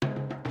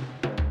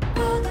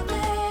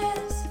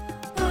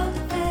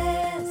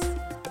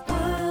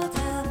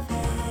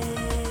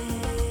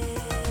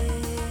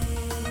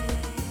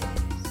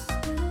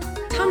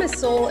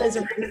Thomas Sowell is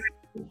a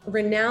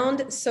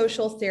renowned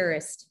social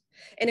theorist.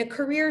 In a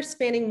career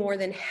spanning more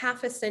than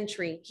half a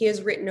century, he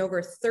has written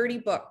over 30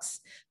 books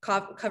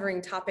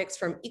covering topics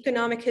from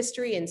economic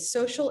history and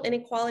social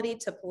inequality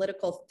to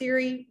political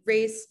theory,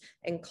 race,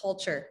 and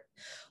culture.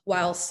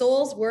 While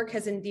Sowell's work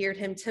has endeared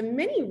him to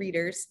many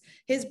readers,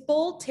 his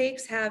bold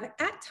takes have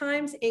at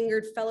times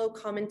angered fellow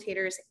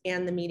commentators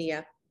and the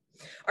media.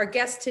 Our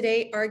guest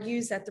today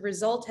argues that the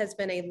result has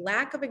been a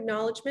lack of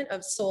acknowledgement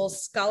of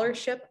Sowell's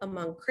scholarship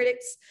among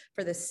critics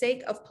for the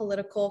sake of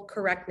political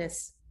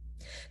correctness.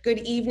 Good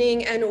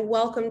evening and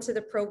welcome to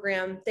the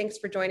program. Thanks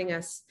for joining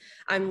us.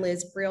 I'm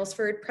Liz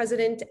Brailsford,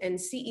 President and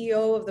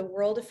CEO of the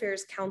World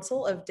Affairs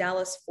Council of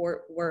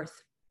Dallas-Fort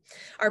Worth.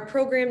 Our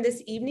program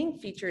this evening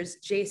features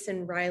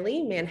Jason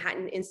Riley,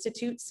 Manhattan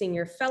Institute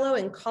Senior Fellow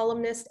and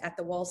columnist at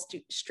the Wall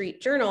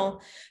Street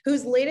Journal,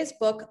 whose latest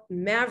book,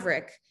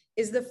 Maverick,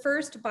 is the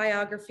first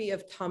biography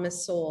of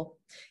Thomas Sowell.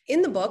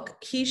 In the book,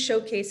 he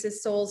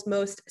showcases Sowell's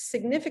most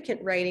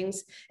significant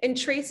writings and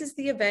traces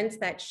the events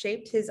that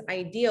shaped his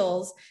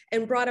ideals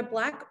and brought a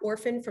Black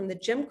orphan from the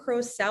Jim Crow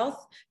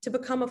South to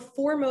become a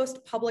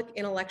foremost public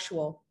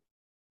intellectual.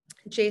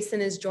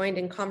 Jason is joined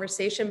in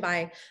conversation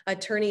by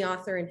attorney,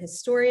 author, and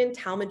historian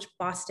Talmadge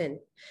Boston.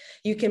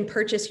 You can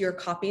purchase your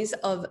copies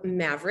of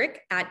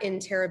Maverick at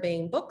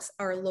Interrobang Books,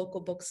 our local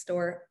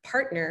bookstore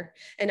partner,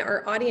 and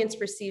our audience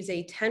receives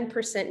a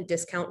 10%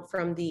 discount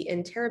from the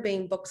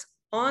Interrobang Books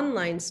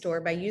online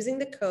store by using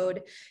the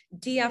code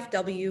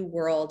DFW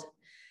World.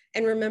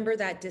 And remember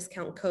that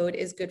discount code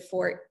is good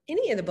for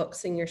any of the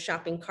books in your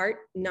shopping cart,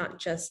 not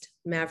just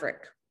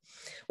Maverick.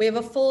 We have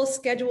a full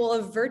schedule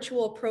of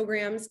virtual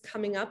programs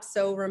coming up,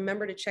 so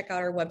remember to check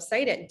out our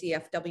website at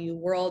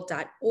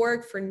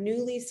dfwworld.org for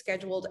newly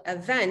scheduled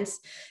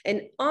events.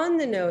 And on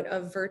the note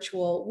of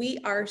virtual, we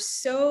are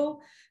so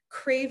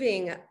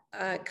craving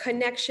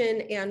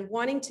connection and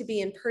wanting to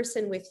be in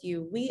person with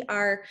you. We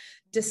are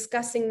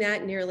discussing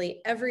that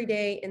nearly every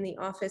day in the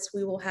office.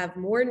 We will have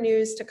more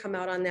news to come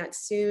out on that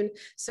soon.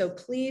 So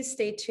please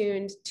stay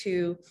tuned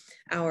to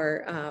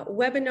our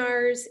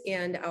webinars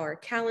and our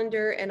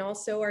calendar and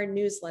also our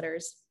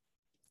newsletters.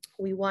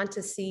 We want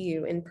to see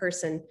you in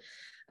person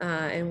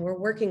and we're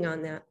working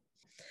on that.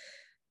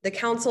 The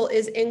Council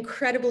is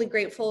incredibly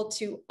grateful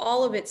to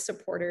all of its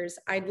supporters.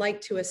 I'd like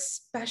to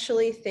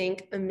especially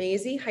thank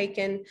Maisie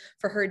Heiken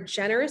for her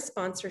generous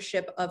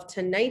sponsorship of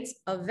tonight's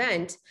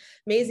event.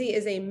 Maisie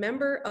is a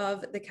member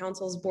of the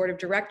Council's Board of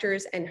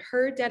Directors, and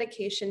her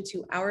dedication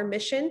to our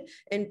mission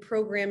and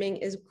programming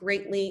is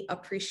greatly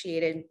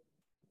appreciated.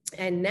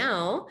 And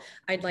now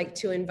I'd like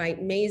to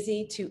invite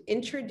Maisie to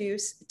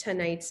introduce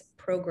tonight's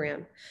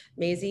program.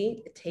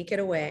 Maisie, take it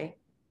away.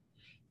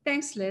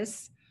 Thanks,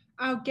 Liz.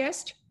 Our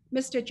guest,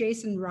 Mr.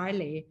 Jason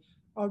Riley,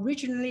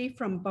 originally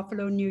from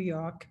Buffalo, New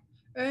York,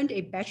 earned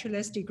a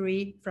bachelor's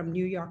degree from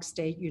New York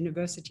State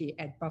University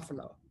at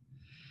Buffalo.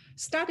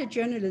 Started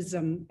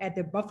journalism at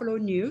the Buffalo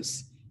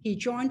News. He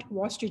joined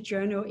Wall Street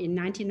Journal in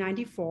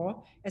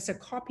 1994 as a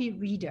copy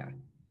reader.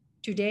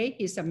 Today,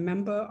 he's a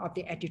member of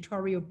the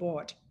editorial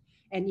board,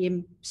 an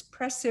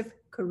impressive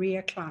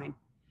career climb.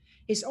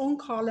 His own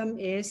column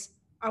is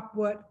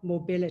Upward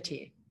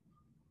Mobility.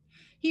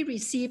 He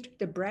received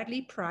the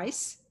Bradley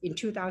Prize in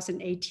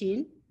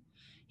 2018.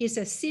 He's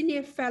a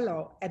senior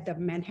fellow at the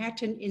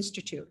Manhattan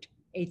Institute,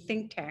 a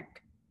think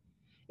tank.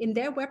 In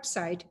their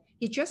website,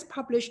 he just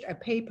published a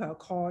paper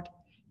called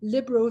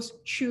Liberals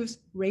Choose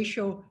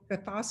Racial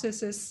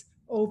Hypothesis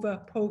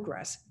Over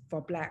Progress for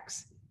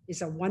Blacks.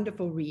 It's a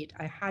wonderful read.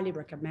 I highly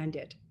recommend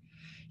it.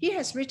 He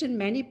has written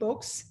many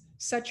books,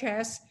 such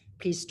as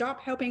Please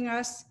Stop Helping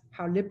Us,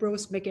 How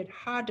Liberals Make It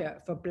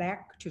Harder for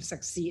Black to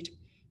Succeed,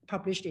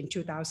 published in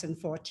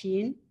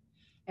 2014.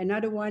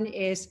 Another one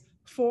is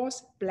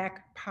Force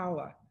Black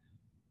Power,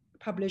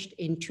 published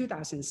in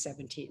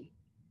 2017.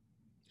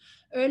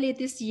 Earlier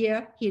this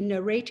year, he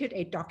narrated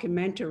a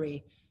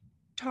documentary,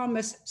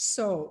 Thomas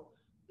Sowell,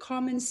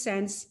 Common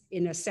Sense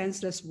in a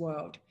Senseless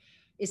World.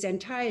 Its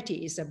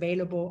entirety is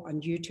available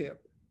on YouTube.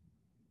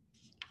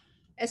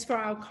 As for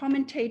our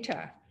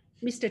commentator,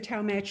 Mr.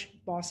 Talmadge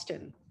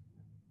Boston,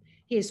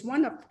 he is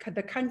one of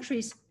the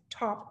country's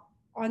top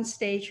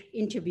on-stage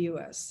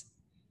interviewers,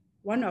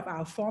 one of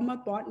our former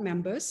board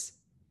members,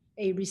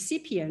 a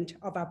recipient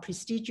of our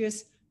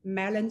prestigious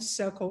Mellon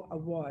Circle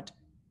Award.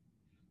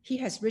 He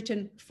has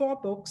written 4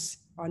 books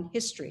on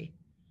history,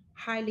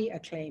 highly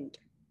acclaimed.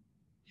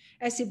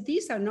 As if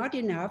these are not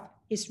enough,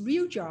 his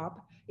real job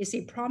is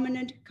a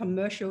prominent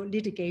commercial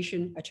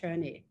litigation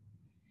attorney.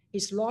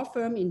 His law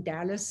firm in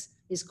Dallas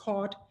is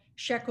called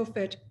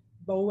Shackelford,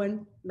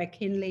 Bowen,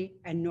 McKinley,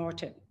 and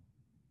Norton.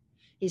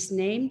 He's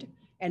named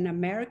an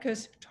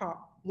America's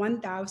top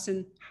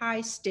 1,000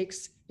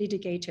 high-stakes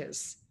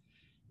litigators,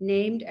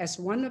 named as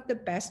one of the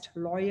best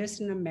lawyers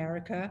in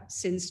America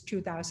since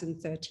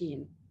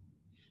 2013.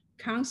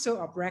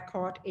 Counsel of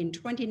record in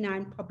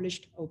 29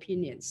 published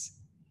opinions.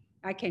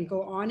 I can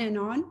go on and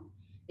on.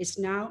 It's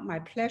now my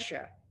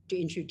pleasure to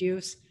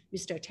introduce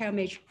Mr.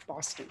 Talmadge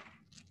Boston.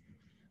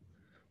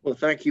 Well,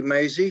 thank you,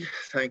 Maisie.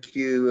 Thank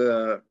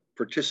you,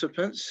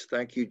 participants.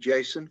 Thank you,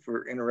 Jason,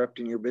 for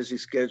interrupting your busy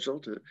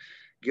schedule to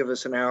give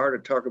us an hour to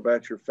talk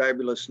about your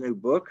fabulous new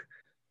book,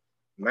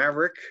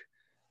 Maverick,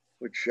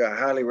 which I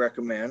highly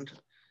recommend.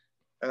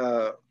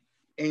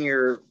 In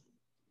your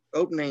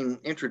opening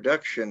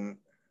introduction,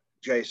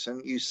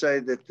 Jason, you say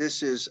that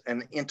this is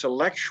an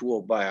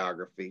intellectual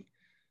biography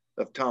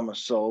of Thomas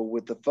Sowell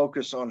with the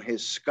focus on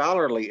his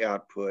scholarly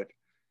output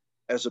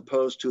as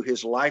opposed to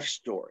his life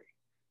story.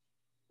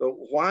 But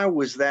why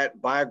was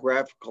that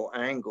biographical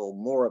angle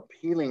more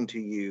appealing to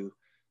you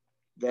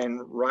than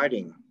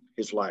writing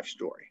his life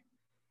story?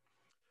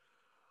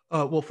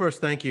 Well,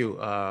 first, thank you,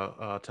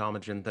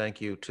 Talmadge,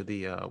 thank you to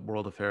the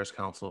World Affairs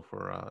Council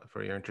for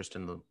your interest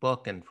in the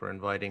book and for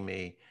inviting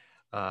me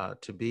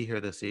to be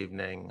here this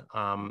evening.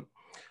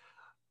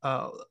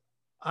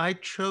 I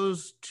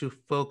chose to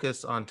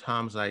focus on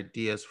Tom's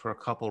ideas for a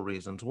couple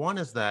reasons. One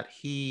is that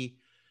he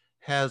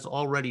has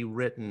already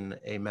written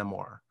a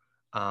memoir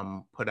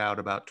put out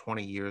about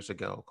 20 years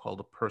ago called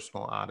A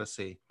Personal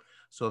Odyssey.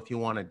 So if you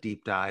want to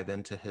deep dive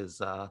into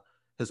his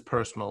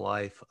personal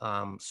life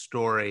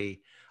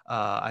story,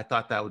 I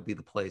thought that would be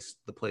the place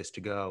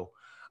to go.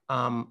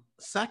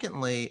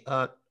 Secondly,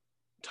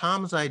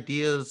 Tom's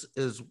ideas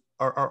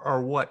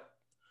are what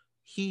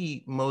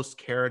he most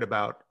cared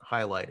about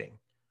highlighting.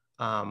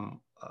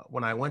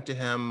 When I went to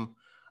him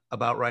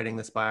about writing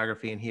this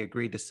biography and he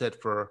agreed to sit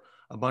for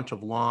a bunch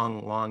of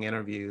long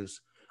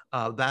interviews,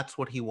 that's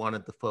what he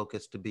wanted the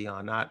focus to be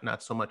on,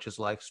 not so much his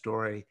life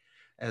story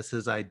as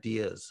his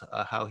ideas,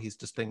 how he's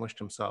distinguished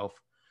himself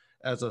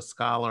as a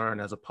scholar and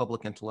as a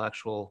public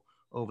intellectual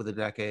over the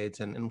decades,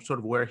 and sort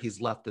of where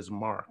he's left his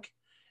mark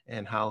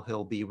and how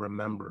he'll be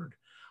remembered.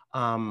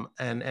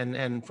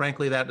 And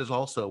frankly, that is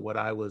also what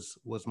I was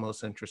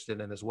most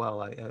interested in as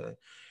well.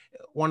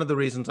 One of the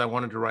reasons I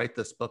wanted to write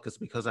this book is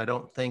because I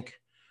don't think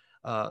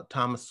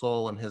Thomas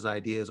Sowell and his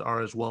ideas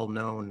are as well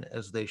known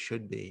as they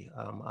should be.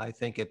 I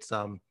think it's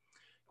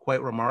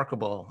quite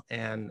remarkable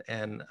and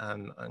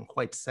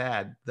quite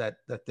sad that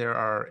there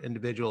are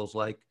individuals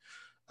like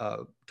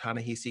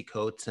Ta-Nehisi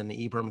Coates and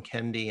Ibram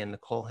Kendi and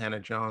Nicole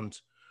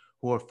Hannah-Jones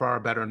who are far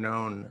better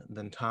known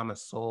than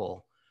Thomas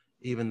Sowell,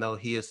 even though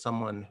he is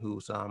someone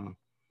whose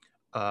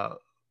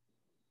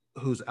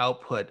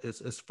output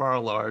is far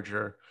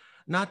larger,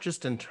 not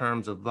just in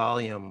terms of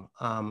volume,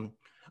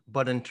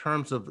 but in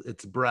terms of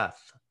its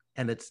breadth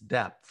and its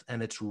depth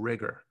and its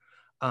rigor.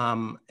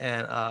 And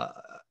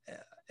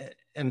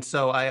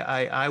so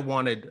I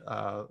wanted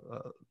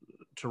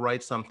to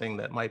write something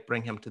that might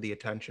bring him to the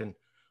attention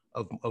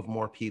of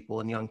more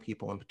people, and young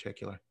people in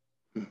particular.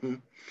 Mm-hmm.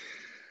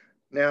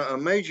 Now, a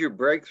major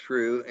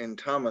breakthrough in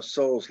Thomas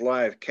Sowell's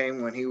life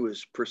came when he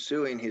was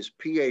pursuing his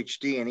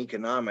PhD in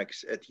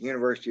economics at the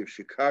University of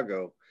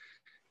Chicago,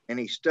 and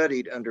he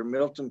studied under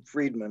Milton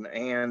Friedman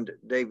and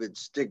David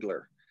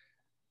Stigler.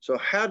 So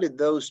how did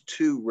those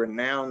two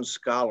renowned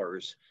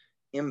scholars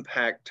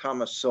impact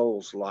Thomas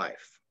Sowell's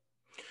life?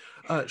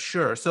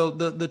 Sure. So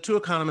the two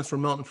economists were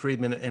Milton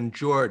Friedman and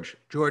George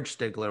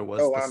Stigler was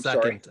the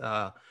second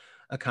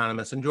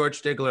economist. And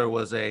George Stigler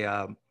was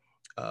a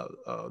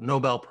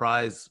Nobel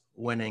Prize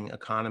winning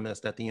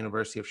economist at the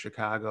University of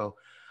Chicago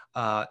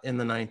in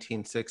the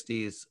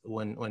 1960s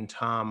when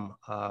Tom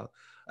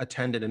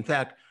attended. In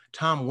fact,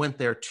 Tom went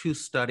there to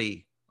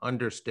study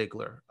under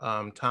Stigler.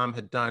 Tom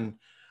had done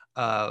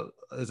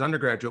his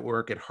undergraduate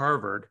work at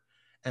Harvard,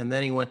 and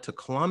then he went to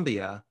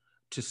Columbia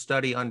to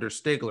study under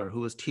Stigler, who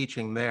was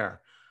teaching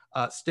there.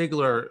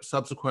 Stigler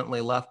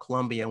subsequently left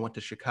Columbia and went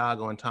to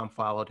Chicago, and Tom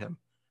followed him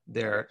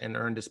there and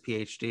earned his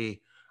PhD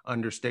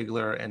under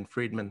Stigler and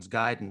Friedman's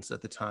guidance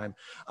at the time.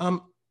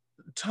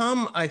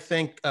 Tom, I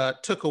think,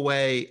 took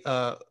away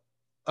a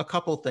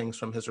couple things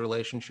from his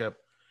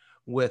relationship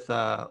with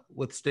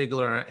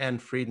Stigler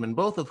and Friedman,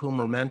 both of whom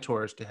were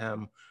mentors to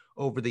him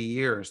over the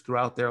years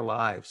throughout their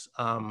lives.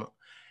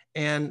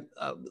 And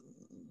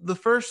the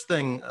first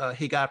thing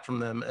he got from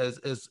them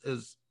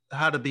is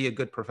how to be a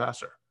good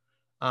professor.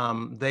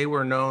 They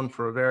were known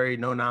for a very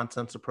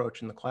no-nonsense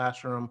approach in the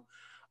classroom.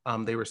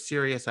 They were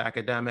serious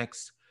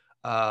academics.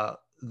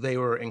 They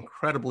were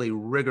incredibly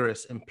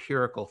rigorous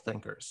empirical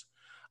thinkers.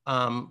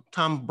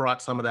 Tom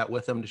brought some of that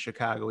with him to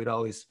Chicago. He'd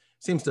always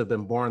seems to have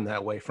been born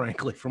that way,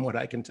 frankly, from what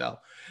I can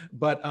tell.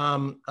 But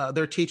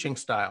their teaching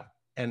style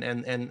and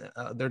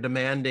their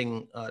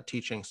demanding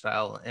teaching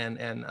style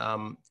and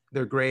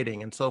their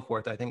grading and so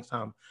forth, I think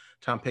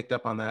Tom picked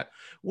up on that.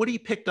 What he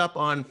picked up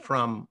on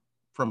from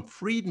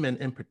Friedman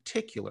in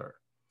particular,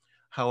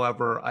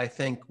 however, I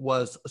think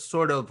was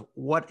sort of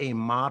what a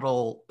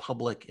model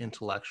public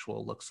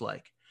intellectual looks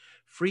like.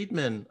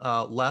 Friedman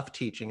left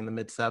teaching in the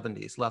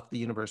mid-70s, left the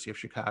University of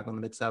Chicago in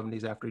the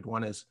mid-70s after he'd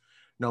won his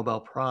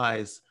Nobel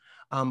Prize.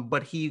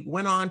 But he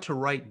went on to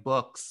write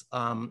books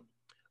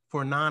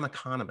for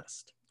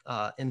non-economists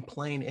in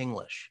plain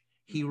English.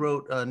 He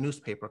wrote a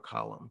newspaper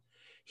column.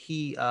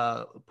 He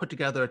put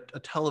together a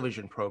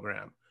television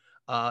program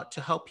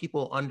to help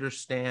people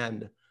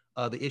understand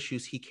the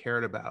issues he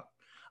cared about.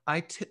 I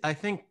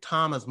think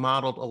Tom has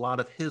modeled a lot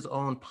of his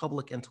own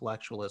public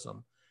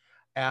intellectualism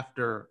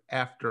after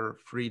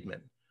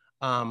Friedman.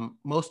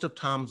 Most of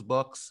Tom's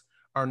books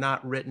are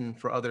not written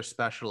for other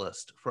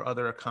specialists, for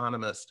other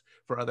economists,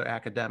 for other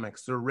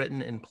academics. They're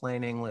written in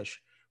plain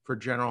English for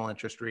general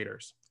interest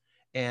readers.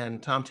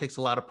 And Tom takes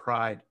a lot of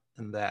pride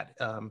in that.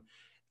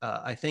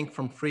 I think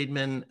from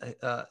Friedman,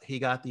 he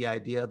got the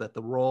idea that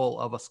the role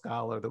of a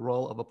scholar, the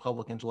role of a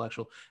public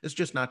intellectual is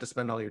just not to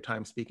spend all your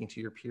time speaking to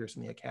your peers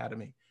in the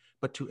academy,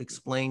 but to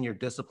explain your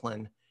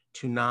discipline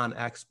to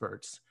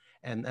non-experts.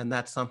 And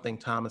that's something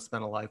Tom has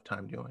spent a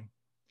lifetime doing.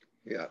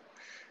 Yeah.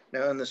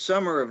 Now, in the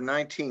summer of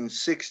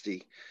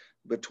 1960,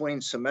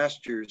 between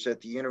semesters at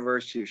the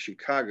University of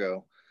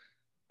Chicago,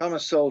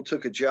 Thomas Sowell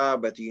took a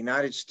job at the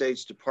United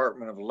States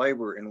Department of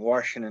Labor in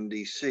Washington,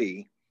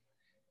 D.C.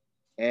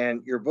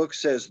 And your book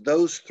says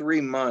those 3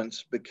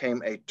 months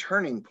became a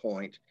turning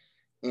point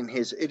in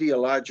his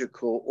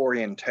ideological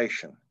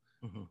orientation.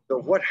 Mm-hmm. So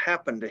what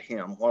happened to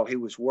him while he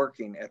was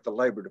working at the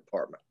Labor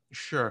Department?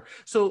 Sure.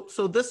 So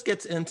this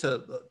gets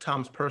into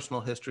Tom's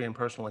personal history and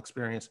personal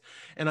experience.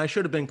 And I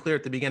should have been clear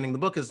at the beginning, the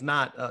book is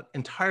not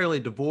entirely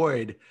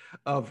devoid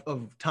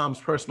of Tom's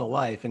personal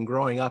life and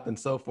growing up and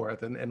so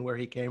forth and where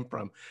he came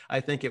from.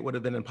 I think it would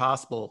have been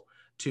impossible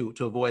to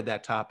avoid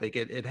that topic.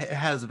 It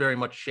has very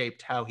much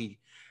shaped how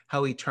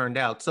he turned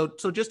out. So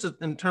just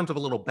in terms of a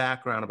little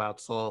background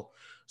about Sowell,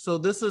 so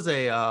this is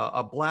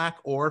a Black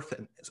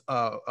orphan,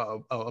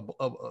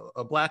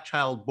 a Black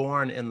child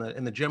born in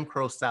the Jim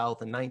Crow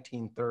South in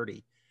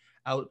 1930,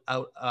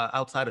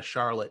 outside of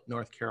Charlotte,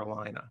 North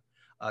Carolina,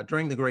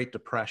 during the Great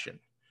Depression.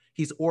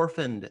 He's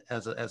orphaned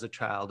as a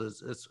child.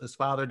 His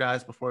father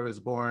dies before he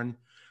was born.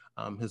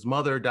 His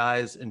mother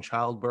dies in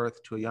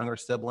childbirth to a younger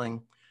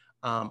sibling.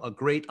 A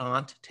great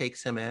aunt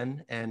takes him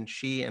in, and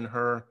she and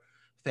her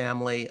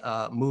family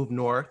move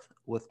north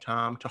with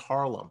Tom to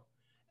Harlem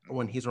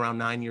when he's around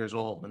 9 years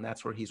old, and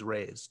that's where he's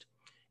raised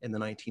in the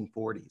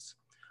 1940s.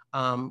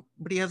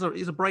 But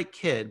he's a bright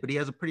kid, but he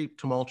has a pretty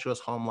tumultuous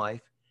home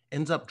life,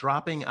 ends up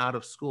dropping out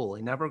of school.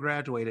 He never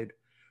graduated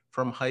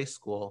from high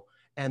school,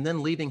 and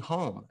then leaving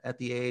home at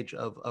the age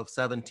of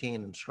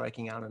 17 and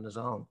striking out on his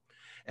own.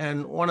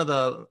 And one of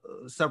the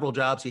several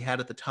jobs he had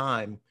at the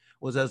time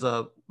was as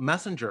a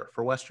messenger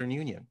for Western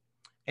Union.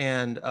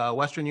 And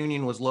Western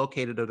Union was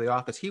located, or the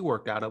office he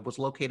worked out of was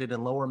located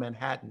in Lower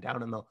Manhattan,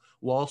 down in the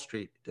Wall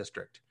Street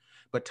district.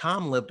 But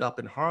Tom lived up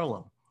in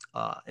Harlem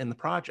in the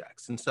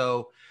projects. And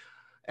so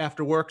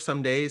after work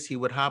some days, he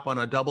would hop on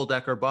a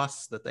double-decker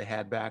bus that they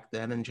had back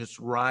then and just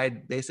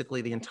ride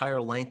basically the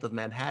entire length of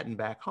Manhattan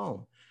back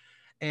home.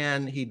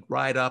 And he'd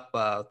ride up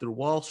through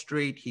Wall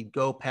Street. He'd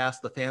go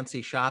past the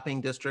fancy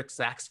shopping district,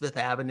 Saks Fifth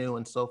Avenue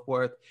and so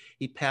forth.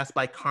 He'd pass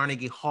by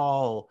Carnegie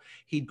Hall.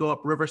 He'd go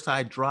up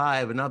Riverside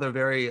Drive, another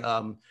very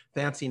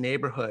fancy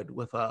neighborhood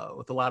with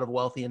a lot of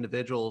wealthy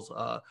individuals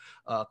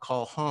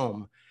call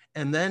home.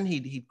 And then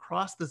he'd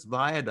cross this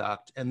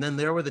viaduct, and then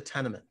there were the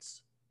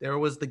tenements. There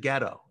was the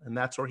ghetto, and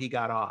that's where he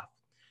got off.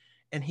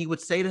 And he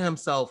would say to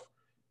himself,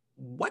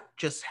 what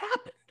just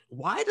happened?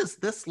 Why does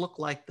this look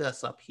like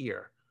this up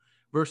here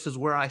versus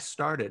where I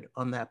started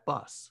on that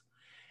bus?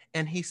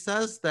 And he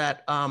says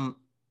that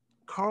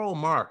Karl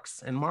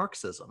Marx and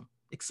Marxism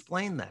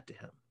explained that to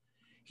him.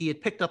 He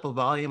had picked up a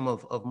volume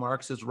of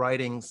Marx's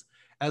writings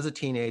as a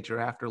teenager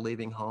after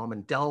leaving home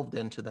and delved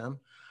into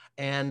them.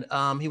 And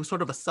he was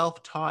sort of a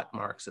self-taught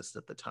Marxist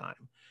at the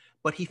time,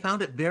 but he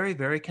found it very,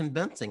 very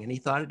convincing, and he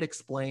thought it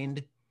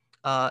explained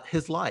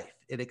his life.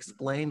 It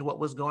explained what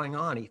was going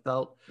on. He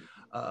felt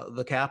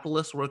the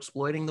capitalists were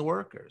exploiting the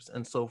workers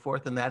and so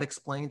forth, and that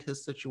explained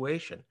his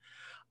situation.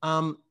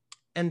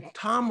 And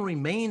Tom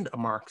remained a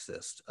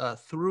Marxist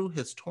through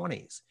his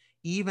 20s,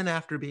 even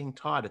after being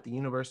taught at the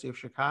University of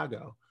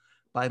Chicago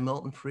by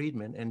Milton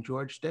Friedman and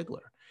George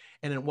Stigler.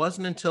 And it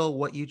wasn't until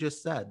what you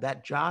just said,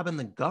 that job in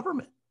the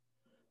government,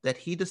 that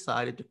he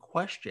decided to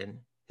question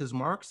his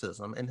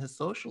Marxism and his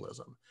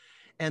socialism.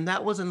 And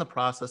that was in the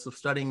process of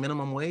studying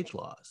minimum wage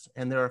laws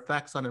and their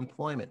effects on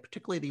employment,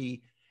 particularly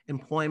the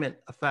employment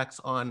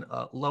effects on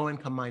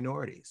low-income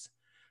minorities.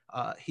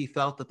 He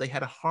felt that they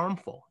had a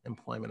harmful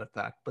employment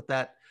effect, but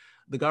that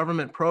the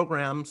government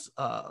programs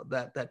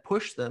that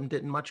pushed them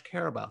didn't much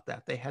care about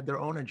that. They had their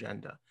own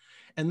agenda.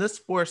 And this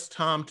forced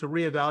Tom to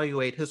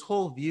reevaluate his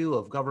whole view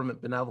of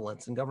government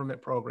benevolence and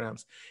government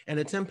programs and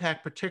its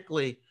impact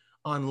particularly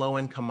on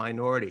low-income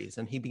minorities.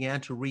 And he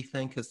began to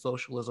rethink his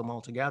socialism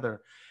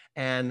altogether.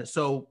 And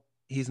so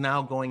he's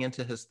now going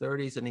into his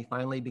 30s, and he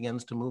finally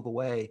begins to move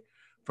away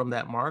from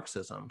that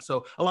Marxism.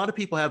 So a lot of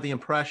people have the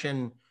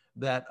impression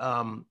that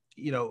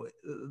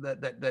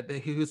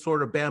that he was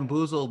sort of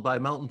bamboozled by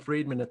Milton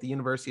Friedman at the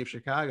University of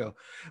Chicago,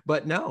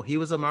 but no, he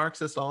was a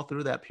Marxist all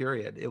through that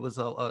period. It was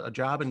a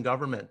job in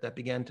government that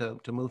began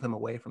to move him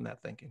away from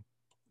that thinking.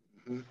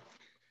 Mm-hmm.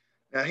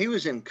 Now, he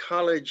was in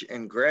college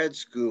and grad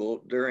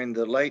school during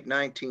the late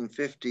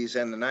 1950s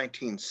and the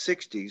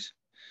 1960s,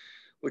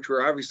 which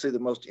were obviously the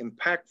most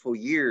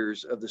impactful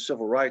years of the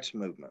civil rights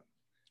movement.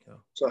 Yeah.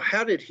 So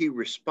how did he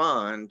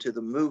respond to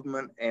the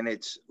movement and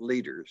its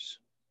leaders?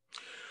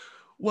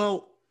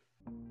 Well,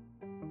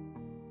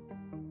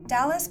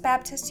 Dallas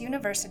Baptist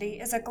University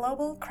is a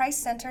global,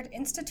 Christ-centered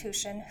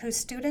institution whose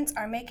students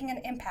are making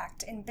an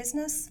impact in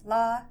business,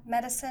 law,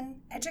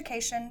 medicine,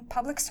 education,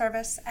 public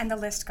service, and the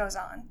list goes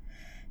on.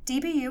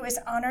 DBU is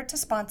honored to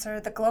sponsor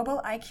the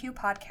Global IQ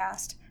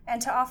podcast and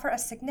to offer a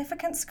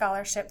significant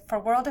scholarship for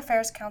World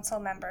Affairs Council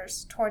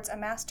members towards a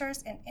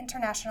master's in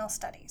international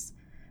studies.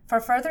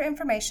 For further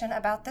information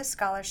about this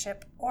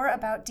scholarship or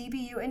about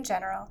DBU in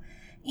general,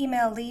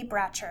 email Lee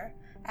Bratcher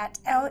at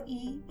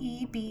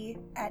leeb@dbu.edu.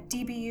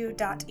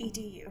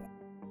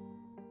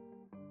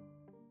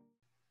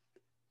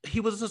 He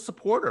was a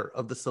supporter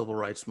of the civil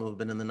rights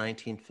movement in the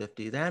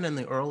 1950s and in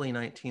the early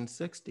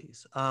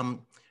 1960s.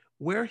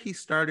 Where he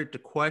started to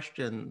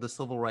question the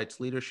civil rights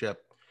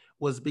leadership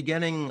was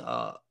beginning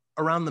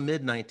around the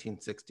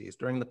mid-1960s,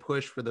 during the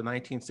push for the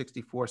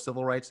 1964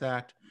 Civil Rights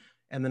Act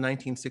and the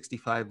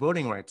 1965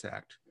 Voting Rights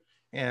Act.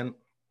 And,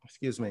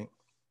 excuse me,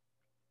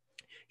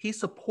 he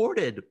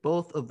supported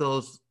both of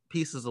those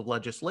pieces of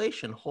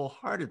legislation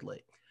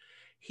wholeheartedly.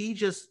 He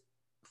just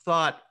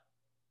thought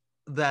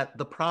that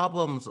the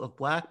problems of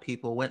Black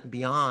people went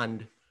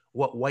beyond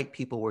what white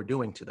people were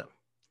doing to them.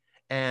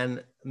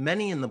 And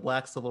many in the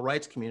Black civil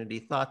rights community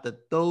thought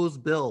that those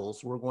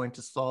bills were going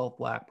to solve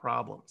Black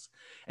problems,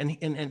 and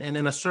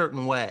in a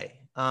certain way.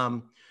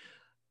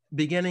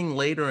 Beginning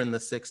later in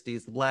the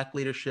 60s, the Black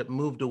leadership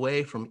moved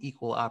away from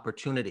equal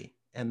opportunity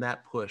and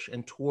that push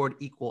and toward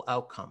equal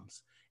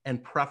outcomes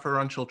and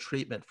preferential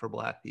treatment for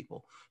Black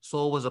people.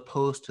 Sol was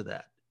opposed to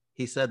that.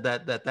 He said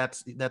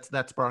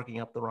that's barking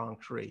up the wrong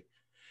tree.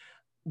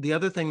 The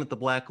other thing that the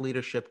Black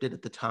leadership did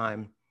at the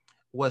time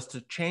was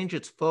to change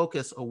its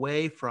focus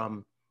away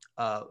from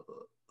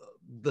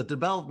the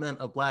development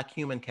of Black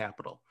human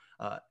capital,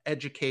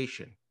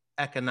 education,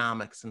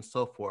 economics, and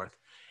so forth.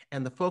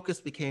 And the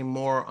focus became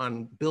more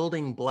on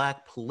building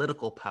Black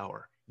political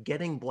power,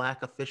 getting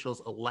Black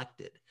officials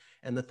elected.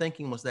 And the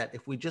thinking was that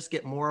if we just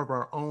get more of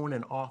our own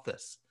in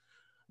office,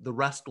 the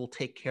rest will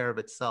take care of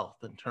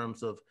itself in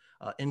terms of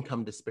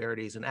income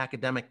disparities and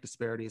academic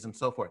disparities and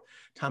so forth.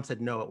 Tom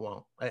said, no, it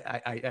won't.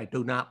 I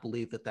do not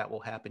believe that that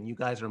will happen. You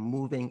guys are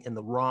moving in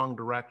the wrong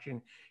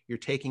direction. You're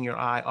taking your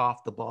eye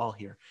off the ball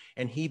here.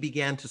 And he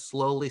began to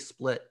slowly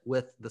split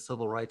with the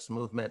civil rights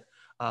movement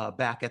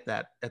back at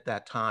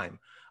that time.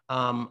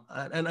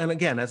 And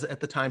again, at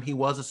the time, he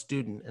was a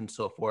student and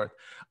so forth.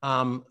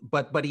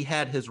 But he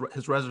had his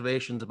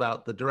reservations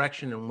about the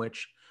direction in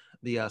which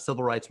the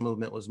civil rights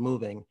movement was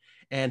moving.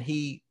 And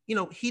he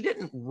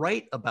didn't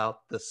write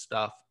about this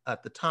stuff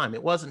at the time.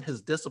 It wasn't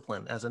his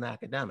discipline as an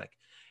academic.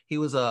 He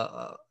was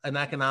an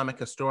economic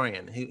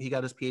historian. He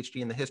got his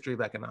PhD in the history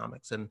of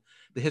economics and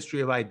the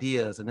history of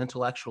ideas and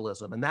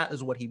intellectualism. And that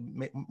is what he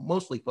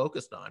mostly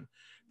focused on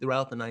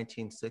throughout the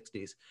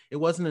 1960s. It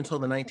wasn't until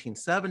the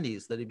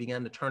 1970s that he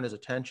began to turn his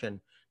attention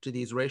to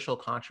these racial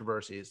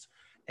controversies.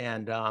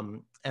 And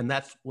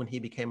that's when he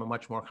became a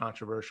much more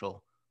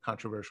controversial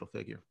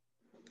figure.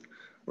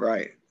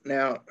 Right.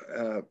 Now,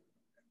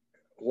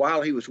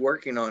 while he was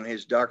working on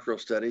his doctoral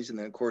studies, and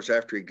then of course,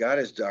 after he got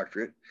his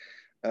doctorate,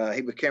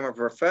 he became a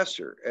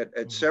professor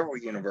at several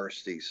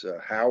universities,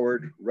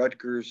 Howard,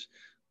 Rutgers,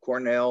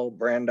 Cornell,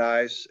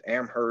 Brandeis,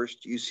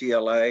 Amherst,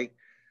 UCLA.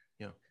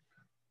 Yeah.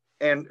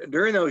 And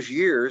during those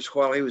years,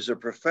 while he was a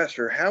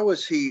professor, how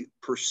was he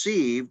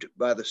perceived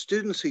by the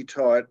students he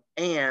taught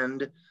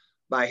and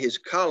by his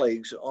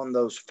colleagues on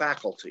those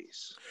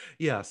faculties?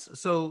 Yes.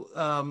 So,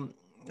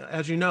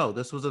 as you know,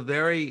 this was a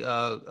very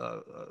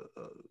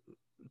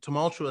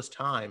tumultuous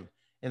time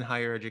in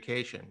higher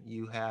education.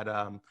 You had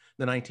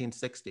the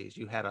 1960s.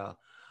 You had a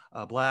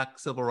Black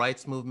civil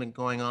rights movement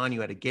going on. You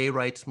had a gay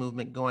rights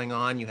movement going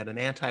on. You had an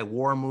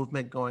anti-war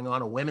movement going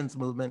on, a women's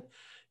movement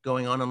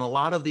going on. And a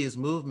lot of these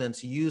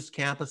movements used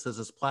campuses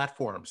as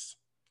platforms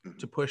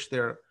to push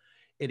their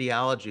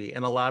ideology.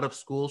 And a lot of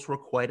schools were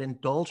quite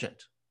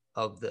indulgent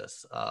of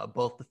this,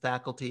 both the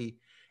faculty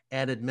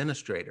and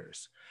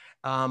administrators.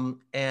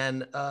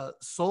 And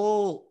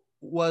Sol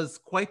was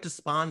quite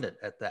despondent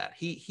at that.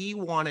 He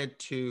wanted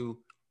to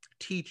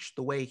teach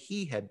the way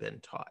he had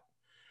been taught.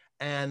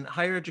 And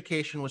higher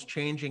education was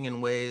changing in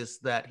ways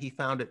that he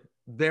found it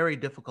very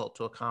difficult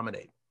to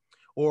accommodate,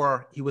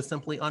 or he was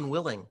simply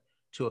unwilling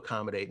to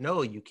accommodate.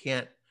 No, you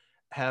can't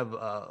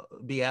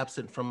be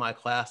absent from my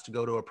class to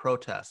go to a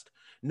protest.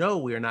 No,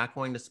 we are not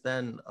going to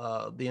spend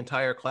the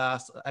entire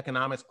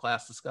economics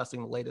class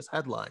discussing the latest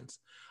headlines.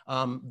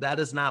 That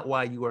is not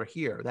why you are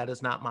here. That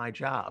is not my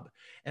job.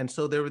 And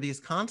so there were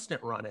these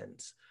constant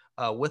run-ins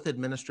with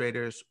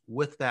administrators,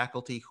 with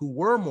faculty who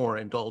were more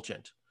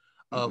indulgent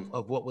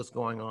of what was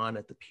going on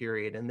at the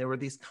period. And there were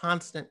these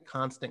constant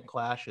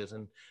clashes.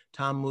 And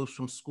Tom moves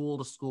from school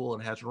to school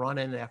and has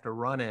run-in after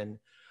run-in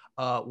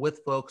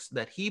with folks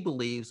that he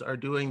believes are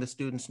doing the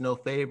students no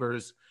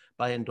favors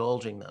by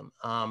indulging them.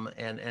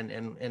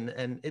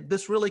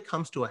 This really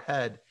comes to a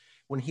head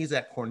when he's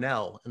at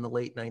Cornell in the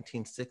late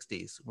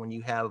 1960s, when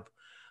you have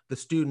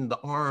the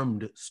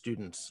armed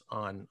students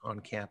on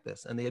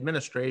campus, and the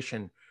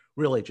administration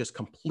really just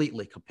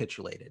completely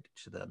capitulated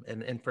to them.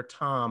 And for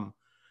Tom,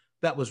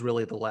 that was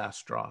really the last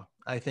straw.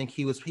 I think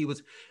he was,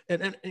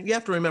 and you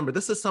have to remember,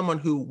 this is someone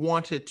who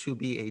wanted to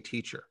be a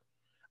teacher,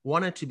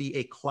 wanted to be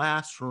a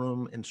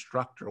classroom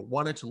instructor,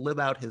 wanted to live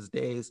out his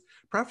days,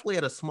 preferably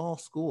at a small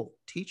school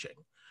teaching,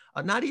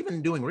 not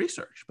even doing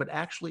research, but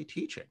actually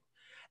teaching.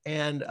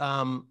 And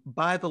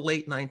by the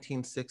late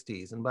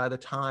 1960s, and by the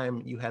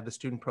time you had the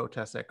student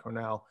protests at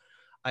Cornell,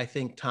 I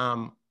think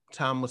Tom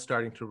was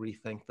starting to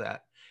rethink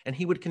that. And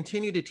he would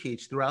continue to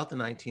teach throughout the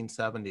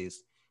 1970s.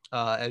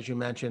 As you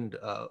mentioned,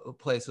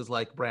 places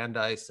like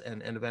Brandeis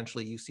and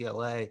eventually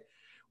UCLA,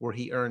 where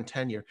he earned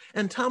tenure.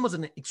 And Tom was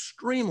an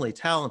extremely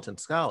talented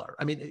scholar.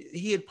 I mean,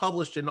 he had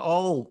published in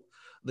all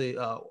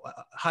the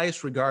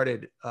highest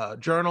regarded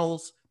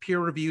journals,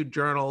 peer-reviewed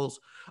journals,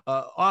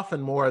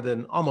 often more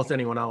than almost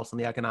anyone else in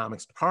the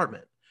economics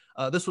department.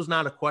 This was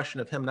not a question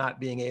of him not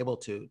being able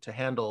to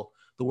handle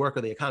the work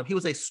of the economy. He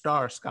was a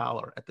star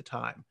scholar at the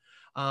time.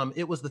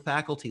 It was the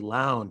faculty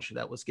lounge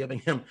that was giving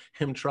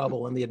him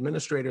trouble, and the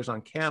administrators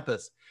on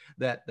campus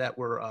that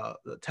were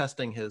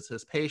testing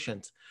his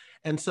patience.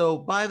 And so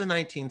by the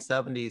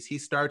 1970s, he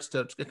starts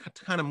to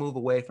kind of move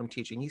away from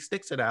teaching. He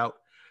sticks it out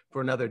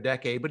for another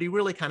decade, but he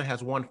really kind of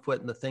has one foot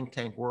in the think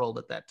tank world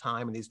at that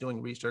time, and he's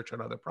doing research on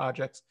other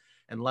projects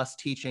and less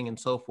teaching and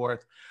so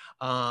forth.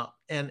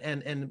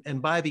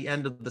 And by the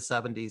end of the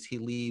 70s, he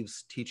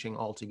leaves teaching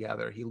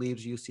altogether. He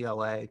leaves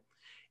UCLA,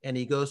 and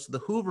he goes to the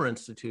Hoover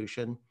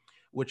Institution,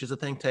 which is a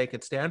think tank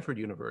at Stanford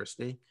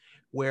University,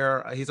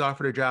 where he's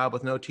offered a job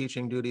with no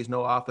teaching duties,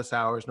 no office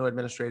hours, no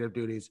administrative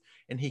duties,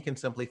 and he can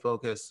simply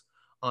focus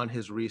on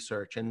his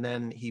research. And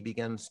then he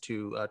begins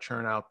to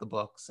churn out the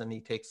books, and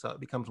he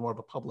becomes more of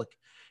a public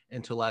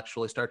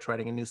intellectual. He starts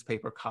writing a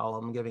newspaper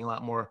column, giving a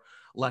lot more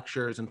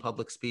lectures and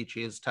public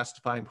speeches,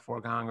 testifying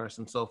before Congress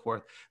and so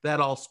forth. That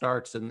all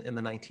starts in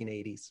the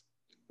 1980s.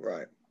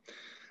 Right.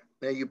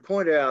 Now you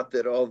point out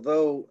that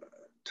although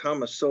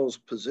Thomas Sowell's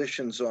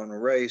positions on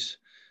race,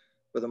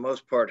 for the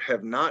most part,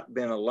 have not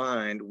been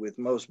aligned with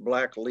most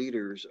Black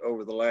leaders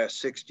over the last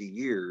 60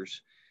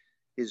 years,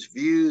 his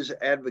views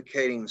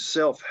advocating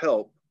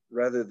self-help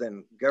rather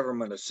than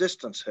government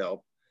assistance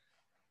help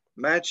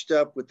matched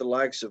up with the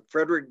likes of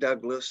Frederick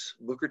Douglass,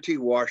 Booker T.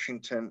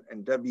 Washington,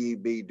 and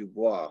W.E.B. Du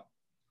Bois.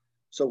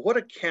 So what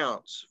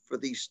accounts for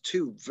these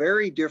two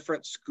very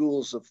different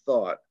schools of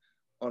thought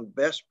on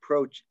best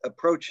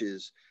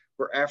approaches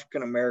for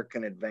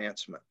African-American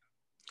advancement?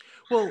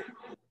 Well,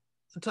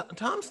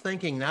 Tom's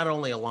thinking not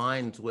only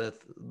aligns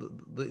with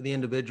the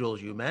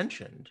individuals you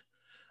mentioned,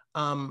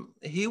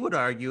 he would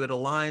argue it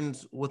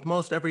aligns with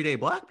most everyday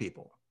Black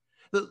people.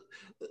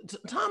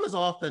 Tom is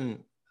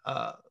often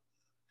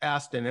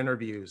asked in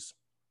interviews,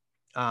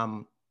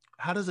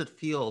 how does it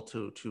feel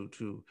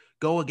to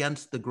go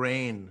against the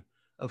grain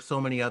of so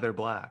many other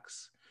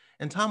Blacks?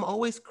 And Tom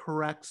always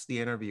corrects the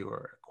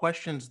interviewer,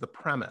 questions the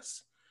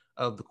premise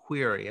of the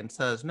query, and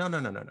says, no.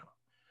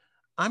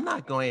 I'm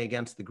not going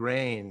against the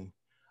grain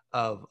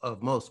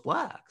of most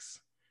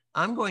Blacks.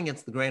 I'm going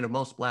against the grain of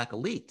most Black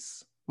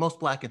elites, most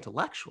Black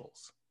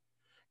intellectuals.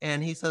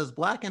 And he says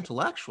Black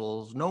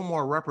intellectuals no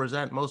more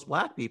represent most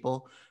Black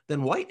people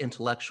than white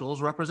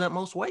intellectuals represent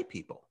most white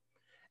people.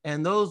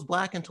 And those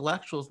Black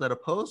intellectuals that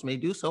oppose me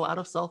do so out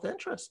of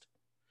self-interest,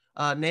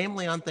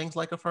 namely on things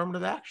like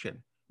affirmative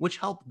action, which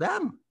help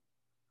them,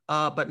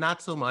 but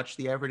not so much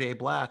the everyday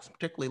Blacks,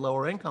 particularly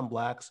lower income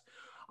Blacks,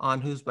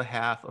 on whose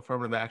behalf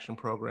affirmative action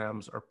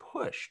programs are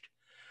pushed.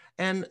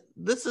 And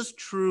this is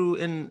true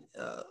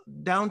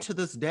down to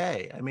this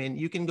day. I mean,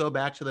 you can go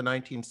back to the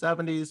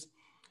 1970s,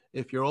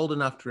 if you're old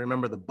enough to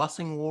remember the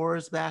busing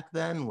wars back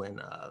then,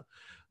 when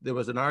there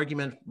was an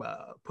argument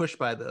pushed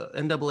by the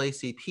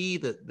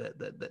NAACP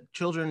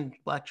that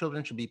Black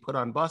children should be put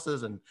on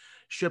buses and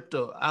shipped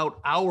out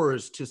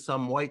hours to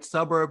some white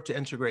suburb to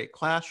integrate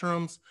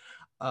classrooms.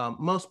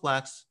 Most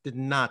Blacks did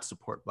not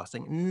support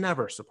busing,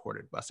 never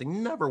supported busing,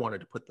 never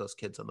wanted to put those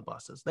kids on the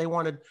buses. They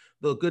wanted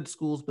the good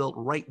schools built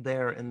right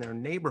there in their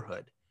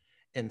neighborhood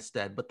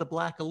instead, but the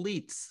Black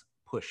elites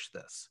pushed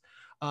this.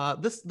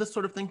 This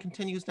sort of thing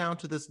continues down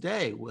to this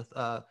day with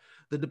the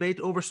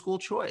debate over school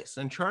choice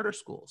and charter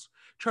schools.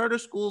 Charter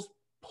schools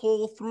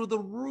pull through the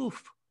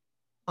roof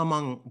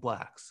among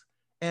Blacks.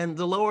 And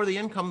the lower the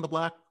income the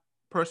Black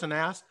person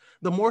has,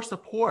 the more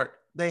support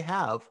they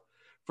have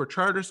for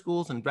charter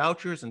schools and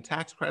vouchers and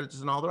tax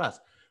credits and all the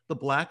rest. The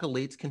Black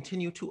elites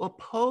continue to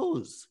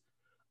oppose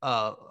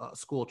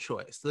school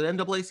choice. The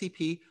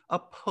NAACP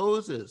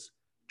opposes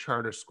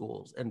charter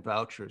schools and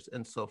vouchers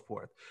and so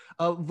forth.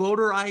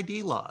 Voter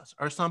ID laws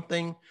are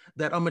something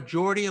that a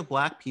majority of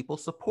Black people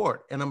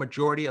support and a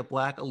majority of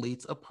Black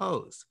elites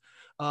oppose.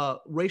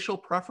 Racial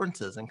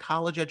preferences in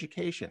college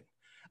education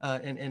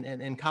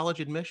and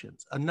college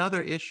admissions,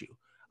 another issue.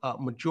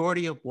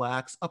 Majority of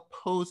Blacks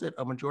oppose it,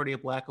 a majority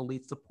of Black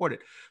elites support it.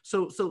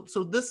 So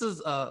this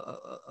is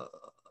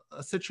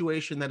a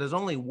situation that has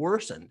only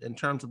worsened in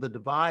terms of the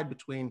divide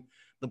between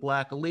the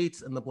Black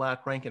elites and the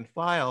Black rank and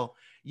file,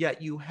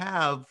 yet you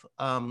have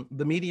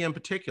the media in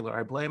particular,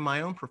 I blame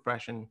my own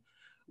profession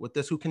with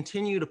this, who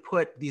continue to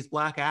put these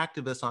Black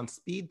activists on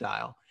speed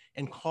dial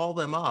and call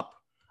them up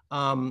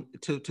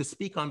to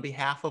speak on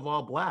behalf of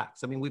all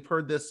Blacks. I mean, we've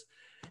heard this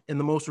in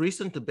the most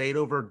recent debate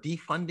over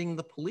defunding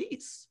the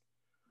police.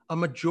 A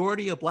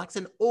majority of Blacks,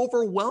 an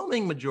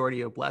overwhelming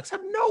majority of Blacks,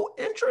 have no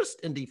interest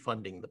in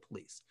defunding the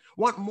police,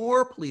 want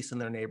more police in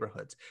their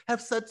neighborhoods,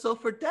 have said so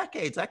for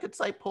decades. I could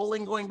cite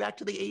polling going back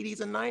to the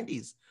 80s and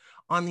 90s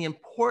on the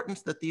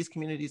importance that these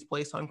communities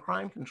place on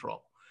crime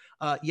control.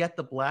 Yet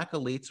the Black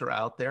elites are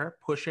out there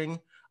pushing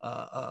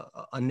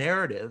a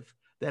narrative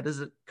that is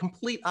at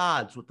complete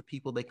odds with the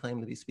people they claim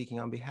to be speaking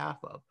on behalf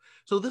of.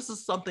 So this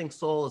is something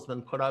Sol has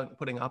been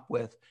putting up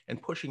with and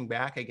pushing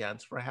back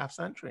against for a half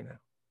century now.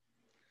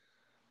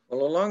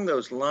 Well, along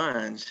those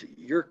lines,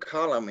 your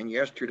column in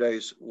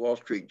yesterday's Wall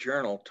Street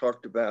Journal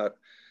talked about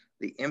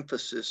the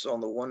emphasis on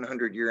the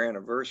 100-year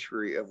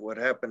anniversary of what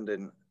happened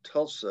in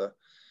Tulsa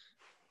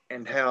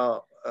and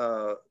how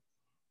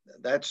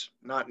that's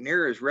not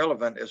near as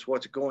relevant as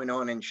what's going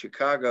on in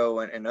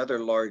Chicago and other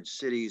large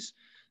cities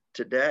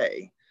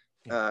today.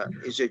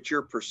 Is it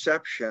your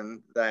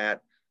perception that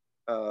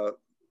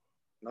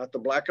not the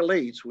Black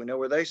elites, we know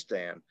where they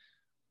stand,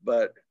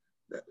 but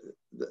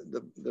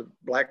the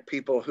Black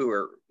people who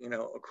are,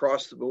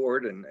 across the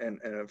board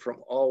and from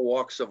all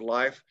walks of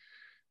life,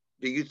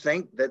 do you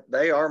think that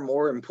they are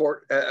more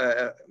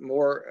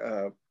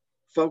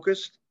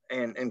focused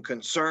and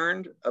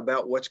concerned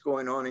about what's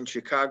going on in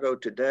Chicago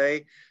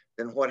today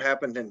than what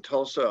happened in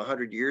Tulsa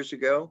 100 years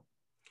ago?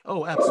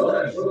 Oh,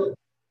 absolutely.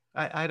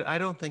 I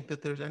don't think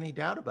that there's any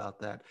doubt about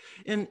that.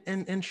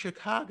 In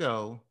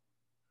Chicago,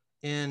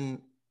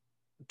 in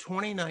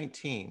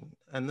 2019,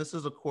 and this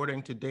is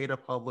according to data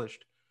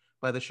published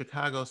by the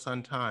Chicago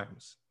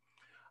Sun-Times,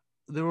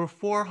 there were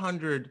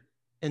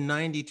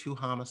 492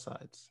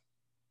 homicides.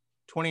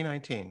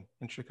 2019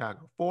 in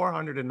Chicago,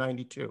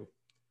 492.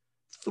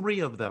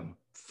 Three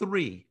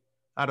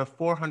out of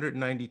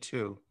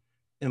 492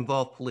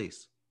 involve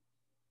police.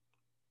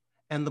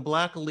 And the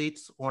Black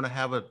elites want to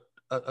have a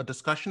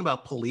discussion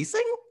about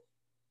policing?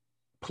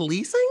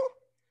 Policing?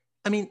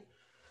 I mean,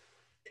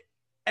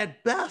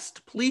 at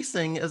best,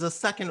 policing is a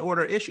second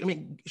order issue. I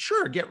mean,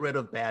 sure, get rid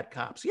of bad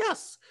cops.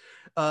 Yes.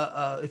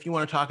 If you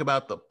want to talk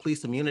about the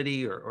police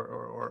immunity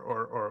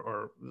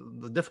or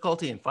the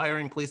difficulty in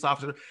firing police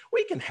officers,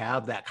 we can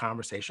have that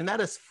conversation. That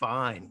is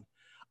fine.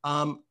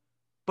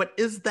 But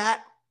is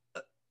that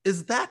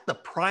the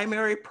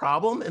primary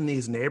problem in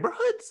these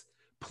neighborhoods?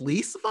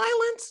 Police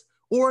violence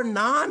or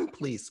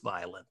non-police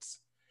violence?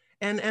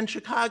 And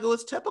Chicago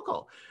is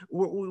typical.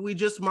 We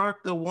just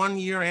marked the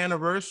 1-year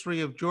anniversary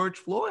of George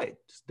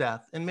Floyd's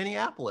death in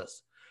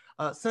Minneapolis.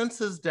 Since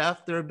his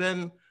death, there have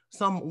been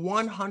some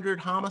 100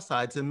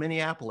 homicides in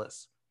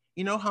Minneapolis.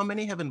 You know how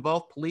many have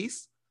involved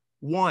police?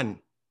 One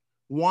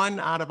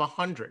out of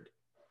 100.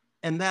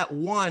 And that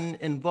one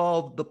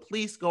involved the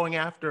police going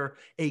after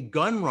a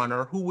gun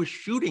runner who was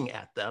shooting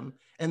at them,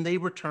 and they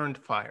returned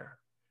fire.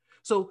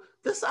 So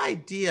this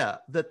idea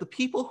that the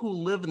people who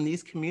live in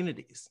these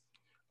communities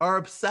are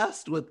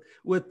obsessed with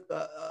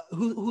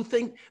who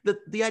think that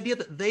the idea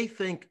that they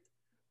think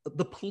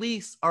the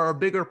police are a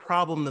bigger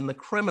problem than the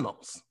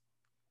criminals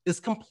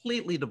is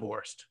completely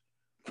divorced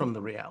from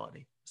the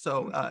reality.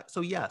 So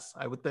yes,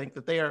 I would think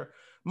that they are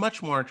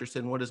much more interested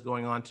in what is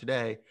going on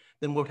today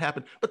than what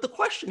happened. But the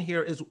question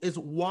here is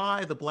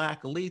why the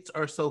Black elites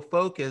are so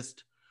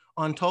focused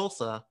on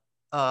Tulsa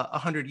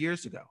 100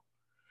 years ago.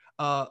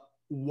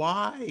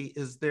 Why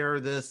is there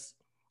this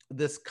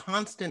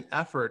constant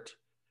effort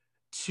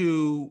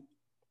to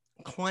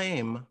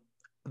claim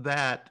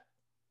that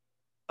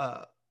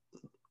the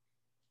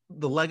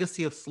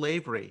legacy of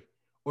slavery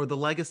or the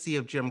legacy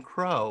of Jim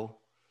Crow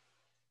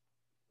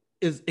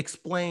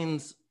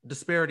explains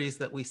disparities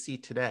that we see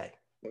today?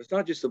 Well, it's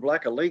not just the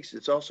Black elites,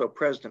 it's also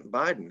President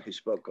Biden who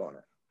spoke on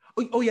it.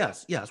 Oh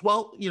yes.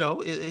 Well,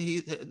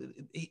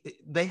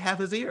 they have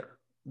his ear.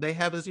 They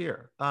have his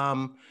ear.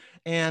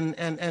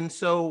 And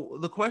so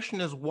the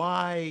question is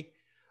why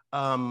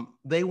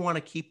they want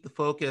to keep the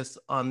focus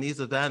on these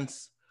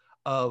events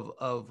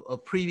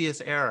of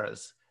previous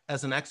eras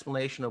as an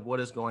explanation of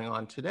what is going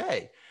on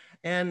today.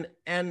 And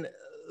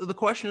the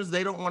question is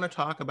they don't want to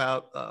talk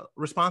about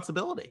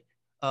responsibility,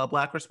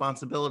 Black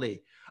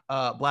responsibility,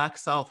 Black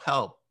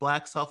self-help,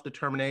 Black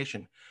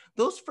self-determination.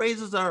 Those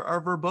phrases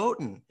are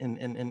verboten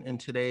in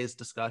today's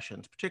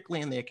discussions,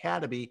 particularly in the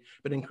academy,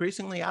 but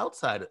increasingly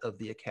outside of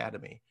the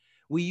academy.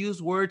 We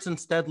use words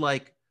instead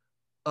like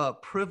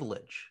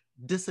privilege,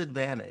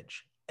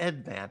 disadvantage,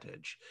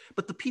 advantage.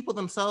 But the people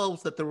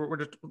themselves that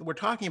we're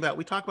talking about,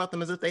 we talk about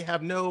them as if they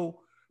have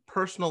no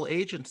personal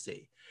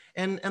agency.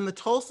 And the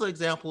Tulsa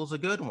example is a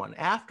good one.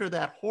 After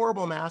that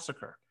horrible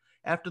massacre,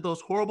 after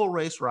those horrible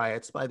race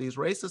riots by these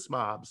racist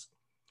mobs,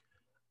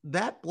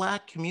 that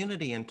Black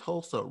community in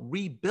Tulsa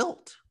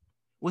rebuilt.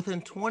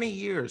 Within 20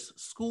 years,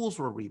 schools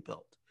were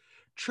rebuilt,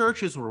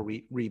 churches were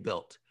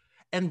rebuilt,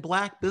 and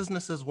Black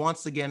businesses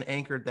once again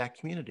anchored that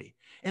community.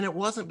 And it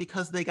wasn't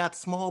because they got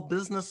small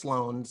business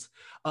loans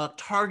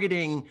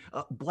targeting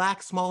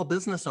Black small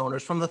business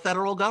owners from the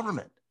federal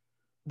government.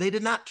 They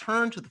did not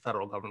turn to the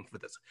federal government for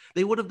this.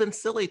 They would have been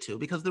silly to,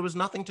 because there was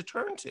nothing to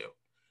turn to.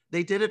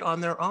 They did it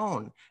on their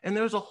own. And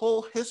there's a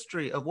whole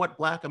history of what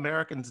Black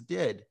Americans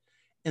did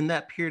in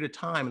that period of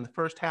time, in the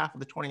first half of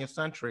the 20th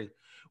century,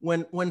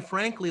 when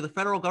frankly, the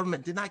federal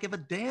government did not give a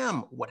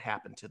damn what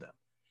happened to them.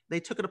 They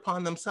took it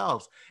upon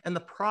themselves. And the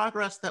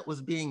progress that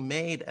was being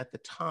made at the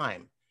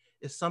time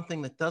is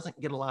something that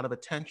doesn't get a lot of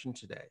attention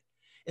today.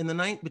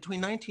 Between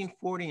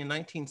 1940 and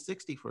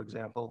 1960, for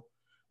example,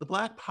 the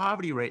Black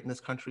poverty rate in this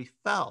country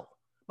fell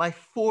by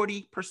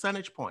 40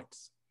 percentage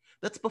points.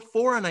 That's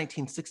before a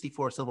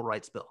 1964 civil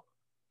rights bill.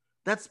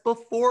 That's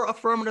before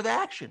affirmative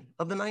action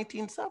of the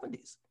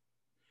 1970s.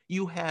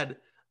 You had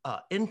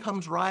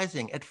incomes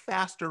rising at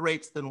faster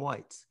rates than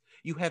whites.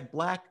 You had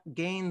Black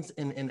gains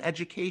in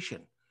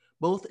education,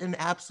 both in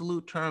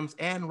absolute terms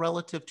and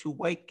relative to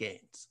white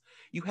gains.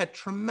 You had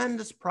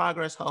tremendous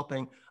progress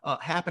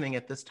happening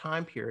at this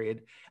time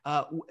period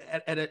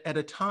at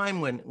a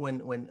time when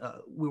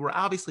we were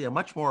obviously a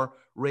much more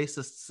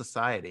racist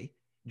society.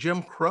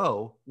 Jim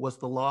Crow was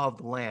the law of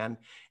the land,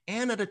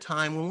 and at a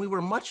time when we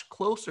were much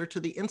closer to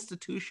the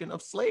institution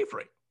of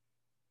slavery.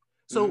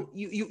 So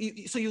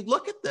you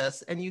look at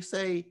this and you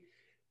say,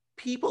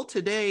 people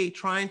today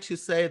trying to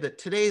say that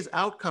today's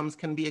outcomes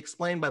can be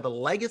explained by the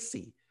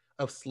legacy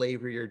of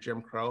slavery or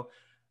Jim Crow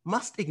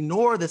must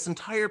ignore this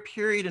entire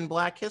period in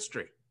Black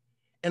history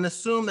and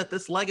assume that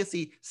this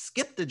legacy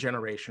skipped a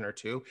generation or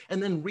two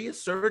and then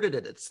reasserted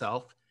it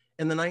itself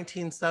in the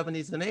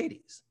 1970s and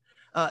 80s.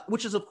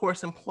 Which is, of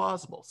course,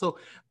 implausible. So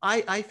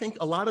I think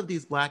a lot of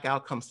these Black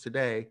outcomes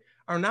today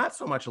are not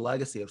so much a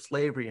legacy of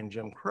slavery and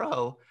Jim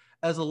Crow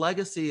as a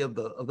legacy of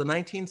the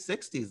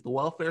 1960s, the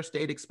welfare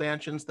state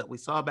expansions that we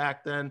saw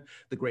back then,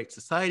 the Great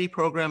Society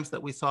programs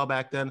that we saw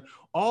back then,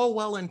 all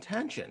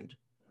well-intentioned,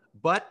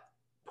 but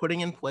putting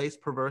in place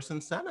perverse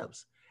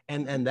incentives.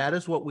 And that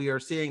is what we are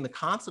seeing the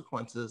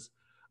consequences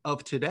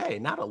of today,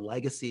 not a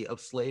legacy of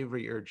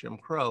slavery or Jim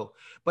Crow,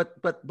 but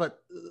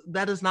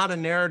that is not a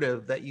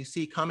narrative that you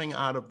see coming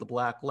out of the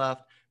Black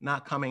left,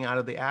 not coming out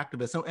of the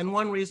activists. And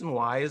one reason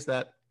why is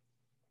that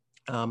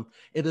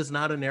it is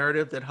not a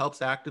narrative that helps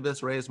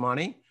activists raise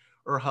money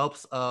or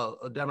helps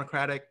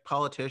Democratic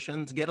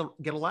politicians get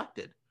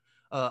elected.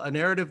 A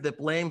narrative that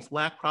blames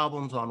Black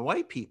problems on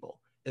white people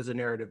is a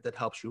narrative that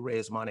helps you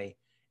raise money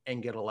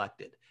and get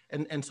elected.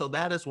 And so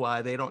that is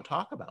why they don't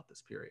talk about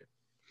this period.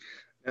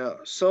 Now,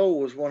 Sowell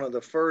was one of the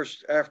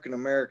first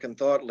African-American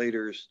thought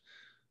leaders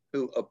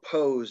who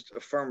opposed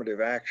affirmative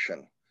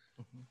action.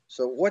 Mm-hmm.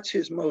 So what's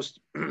his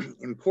most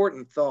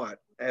important thought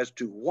as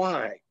to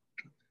why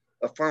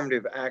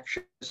affirmative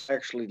action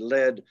actually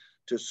led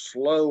to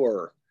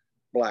slower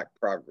Black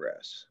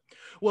progress?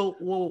 Well,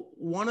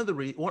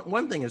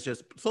 one thing is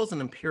just, Sowell's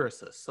an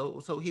empiricist.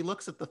 So he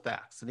looks at the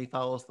facts and he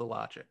follows the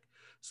logic.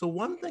 So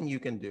one thing you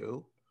can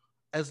do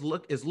is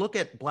look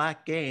at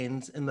Black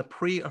gains in the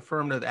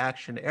pre-affirmative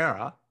action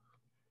era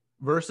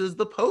versus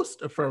the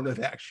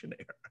post-affirmative action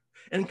era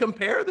and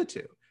compare the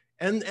two.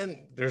 And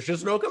there's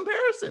just no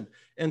comparison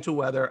into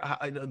whether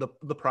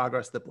the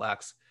progress that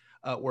Blacks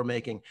were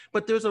making.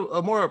 But there's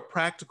a more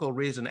practical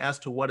reason as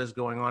to what is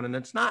going on, and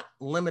it's not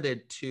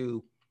limited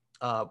to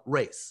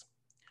race.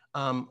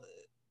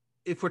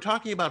 If we're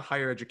talking about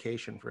higher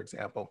education, for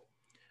example,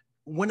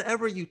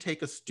 whenever you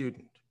take a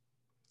student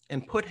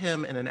and put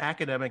him in an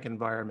academic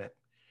environment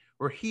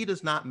where he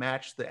does not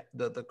match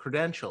the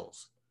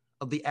credentials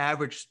of the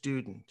average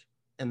student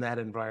in that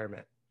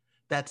environment,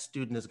 that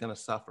student is going to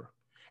suffer.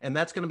 And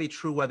that's going to be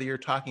true whether you're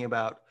talking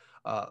about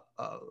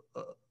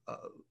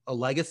a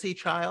legacy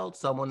child,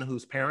 someone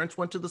whose parents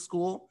went to the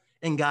school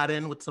and got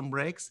in with some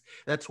breaks.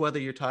 That's whether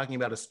you're talking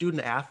about a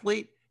student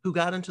athlete who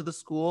got into the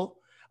school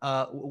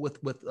with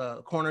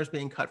corners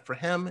being cut for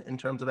him in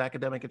terms of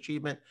academic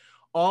achievement.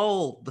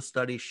 All the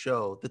studies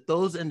show that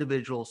those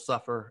individuals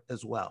suffer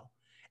as well.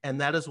 And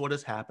that is what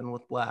has happened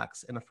with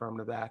Blacks in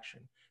affirmative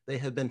action. They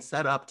have been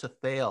set up to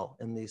fail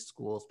in these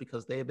schools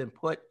because they have been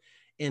put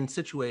in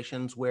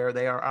situations where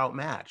they are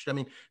outmatched. I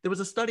mean, there was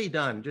a study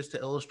done, just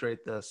to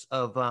illustrate this,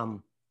 of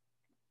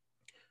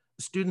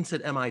students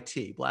at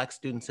MIT, Black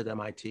students at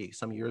MIT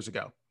some years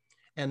ago.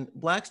 And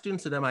Black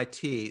students at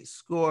MIT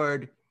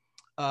scored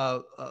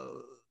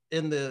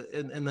in the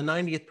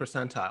 90th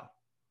percentile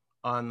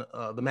on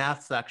the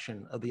math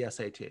section of the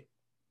SAT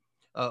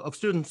of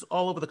students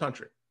all over the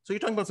country. So you're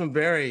talking about some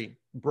very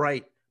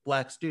bright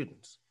Black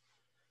students.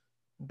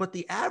 But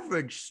the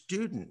average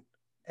student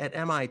at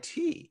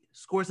MIT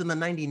scores in the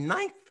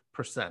 99th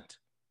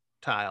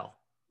percentile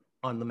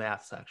on the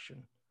math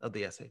section of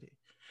the SAT.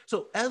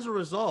 So as a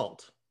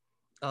result,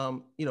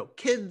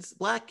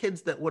 Black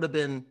kids that would have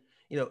been,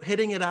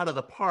 hitting it out of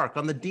the park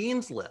on the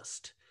dean's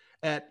list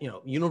at,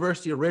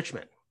 University of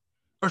Richmond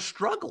are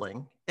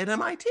struggling at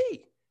MIT.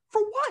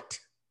 For what?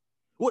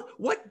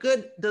 What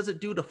good does it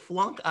do to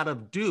flunk out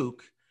of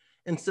Duke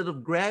instead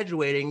of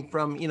graduating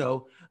from,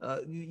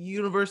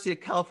 University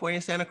of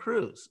California, Santa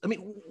Cruz? I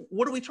mean,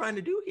 what are we trying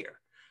to do here?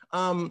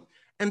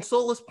 And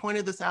Sowell has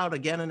pointed this out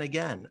again and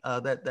again,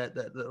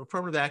 that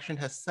affirmative action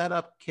has set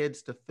up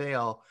kids to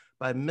fail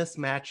by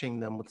mismatching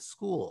them with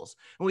schools.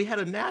 And we had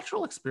a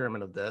natural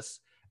experiment of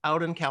this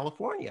out in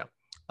California.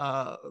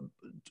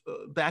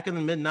 back in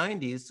the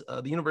mid-90s,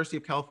 the University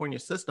of California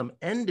system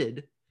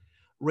ended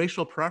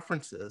racial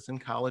preferences in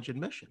college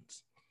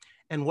admissions.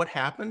 And what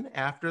happened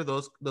after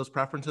those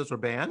preferences were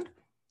banned?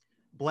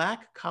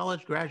 Black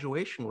college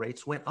graduation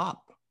rates went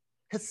up.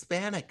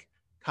 Hispanic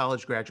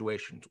college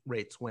graduation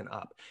rates went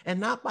up, and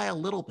not by a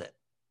little bit,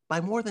 by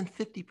more than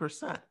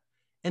 50%.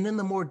 And in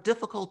the more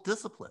difficult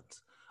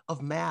disciplines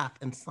of math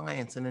and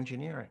science and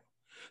engineering.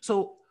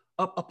 So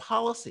a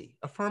policy,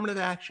 affirmative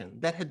action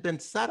that had been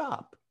set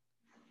up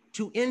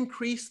to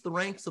increase the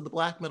ranks of the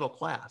Black middle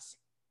class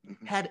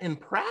had in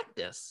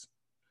practice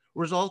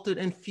resulted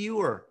in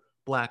fewer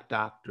Black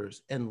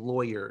doctors and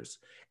lawyers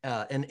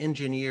and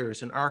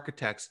engineers and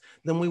architects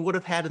than we would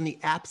have had in the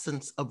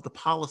absence of the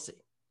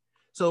policy.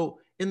 So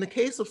in the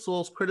case of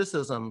Sowell's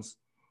criticisms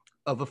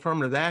of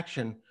affirmative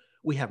action,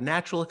 we have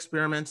natural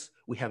experiments,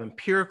 we have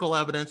empirical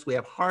evidence, we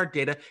have hard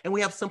data, and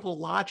we have simple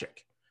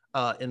logic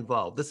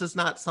involved. This is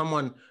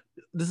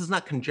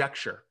not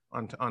conjecture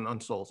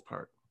on Sowell's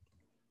part.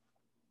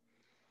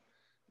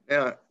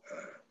 Now,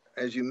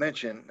 as you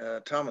mentioned,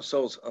 Thomas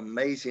Sowell's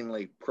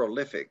amazingly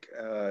prolific.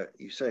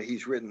 You say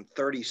he's written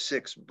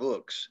 36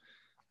 books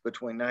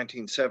between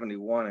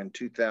 1971 and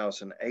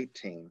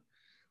 2018.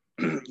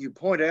 You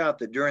point out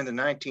that during the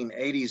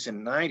 1980s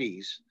and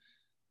 90s,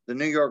 the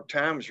New York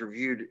Times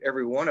reviewed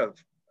every one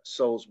of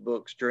Sowell's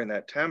books during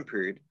that time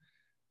period,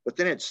 but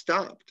then it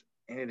stopped,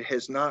 and it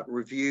has not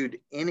reviewed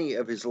any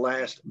of his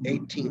last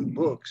 18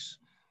 books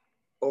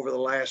over the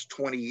last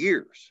 20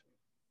 years.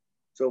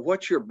 So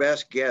what's your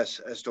best guess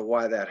as to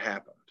why that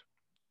happened?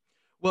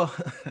 Well,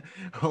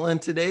 in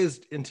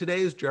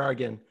today's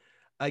jargon,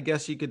 I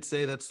guess you could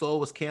say that Sowell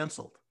was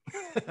canceled.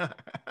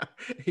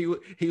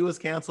 He was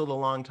canceled a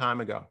long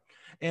time ago.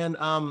 And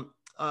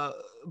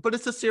but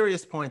it's a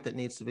serious point that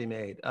needs to be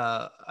made.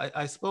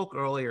 I spoke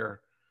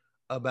earlier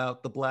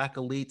about the Black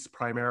elites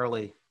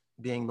primarily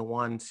being the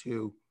ones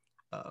who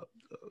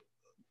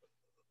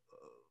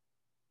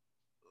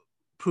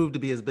proved to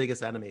be his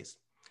biggest enemies,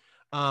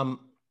 and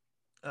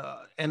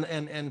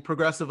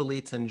progressive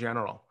elites in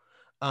general.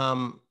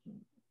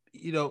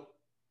 You know,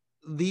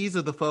 these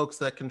are the folks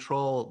that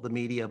control the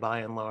media by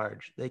and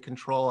large. They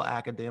control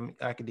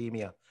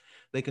academia.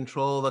 They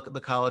control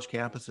the college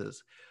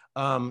campuses.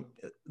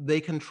 They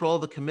control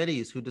the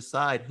committees who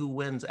decide who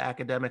wins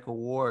academic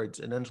awards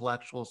in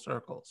intellectual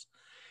circles.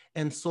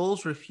 And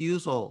Sowell's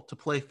refusal to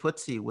play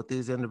footsie with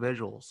these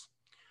individuals,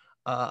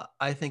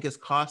 I think, has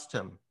cost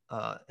him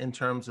in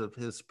terms of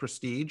his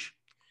prestige,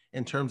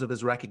 in terms of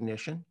his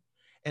recognition.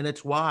 And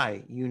it's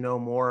why you know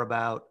more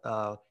about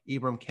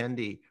Ibram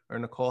Kendi or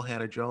Nicole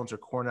Hannah-Jones or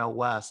Cornel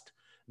West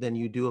than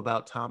you do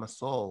about Thomas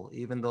Sowell,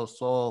 even though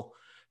Sowell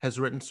has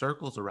written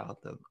circles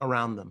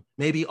around them,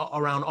 maybe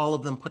around all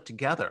of them put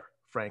together,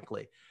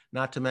 frankly,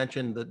 not to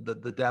mention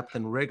the depth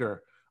and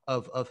rigor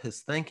of his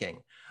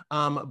thinking.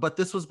 But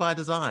this was by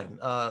design.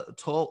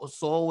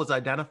 Sowell was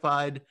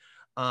identified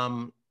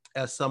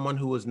as someone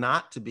who was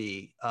not to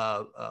be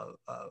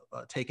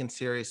taken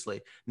seriously,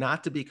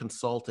 not to be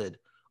consulted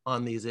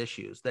on these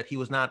issues, that he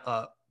was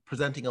not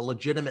presenting a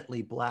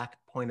legitimately Black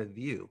point of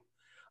view,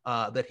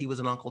 that he was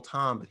an Uncle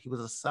Tom, that he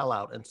was a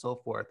sellout, and so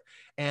forth.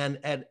 And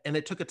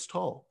it took its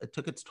toll. It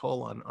took its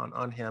toll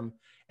on him.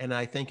 And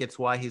I think it's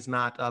why he's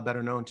not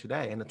better known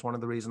today. And it's one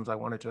of the reasons I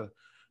wanted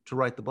to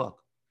write the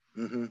book.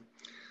 Mm-hmm.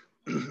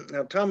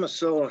 Now, Thomas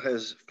Sowell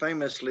has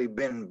famously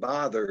been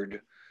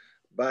bothered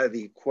by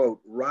the, quote,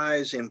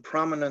 rise in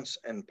prominence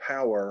and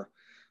power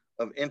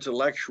of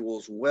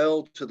intellectuals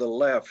well to the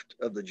left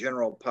of the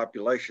general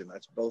population.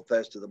 That's both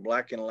as to the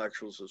Black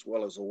intellectuals as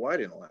well as the white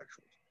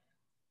intellectuals.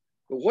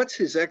 But what's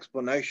his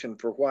explanation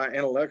for why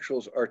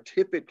intellectuals are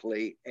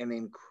typically and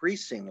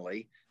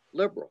increasingly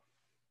liberal?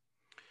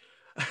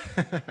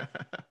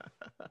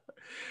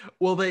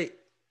 Well,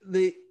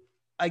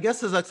 I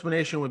guess his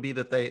explanation would be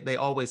that they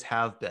always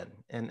have been.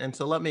 And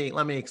so let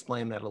me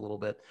explain that a little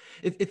bit.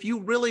 If you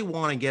really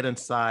want to get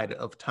inside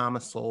of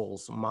Thomas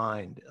Sowell's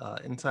mind,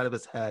 inside of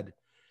his head,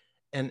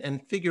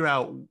 and figure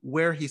out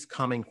where he's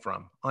coming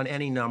from on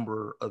any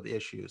number of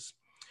issues,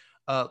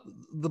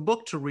 the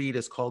book to read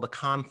is called A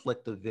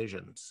Conflict of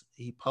Visions.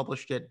 He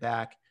published it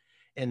back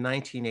in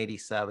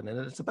 1987, and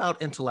it's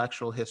about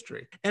intellectual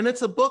history. And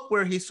it's a book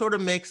where he sort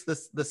of makes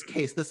this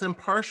case, this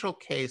impartial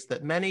case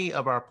that many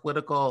of our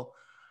political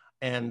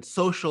and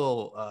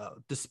social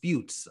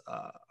disputes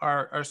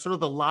are sort of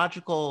the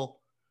logical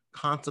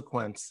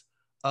consequence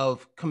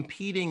of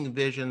competing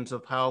visions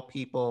of how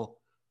people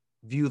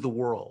view the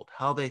world,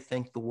 how they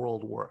think the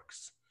world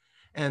works.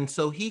 And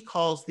so he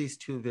calls these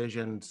two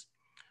visions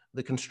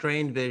the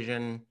constrained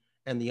vision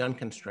and the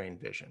unconstrained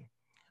vision.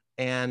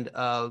 And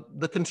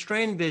the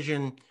constrained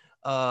vision,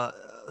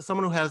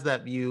 someone who has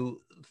that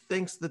view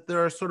thinks that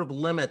there are sort of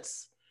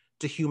limits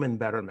to human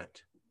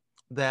betterment,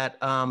 that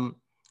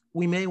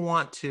we may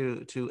want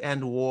to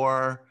end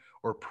war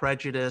or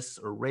prejudice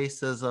or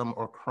racism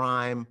or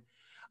crime,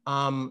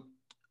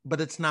 but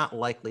it's not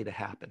likely to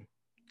happen.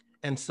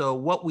 And so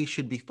what we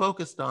should be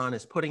focused on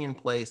is putting in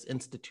place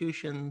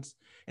institutions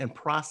and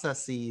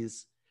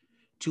processes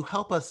to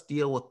help us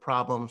deal with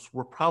problems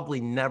we're probably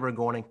never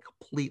going to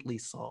completely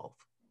solve.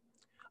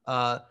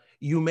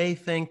 You may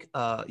think,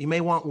 you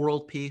may want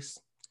world peace,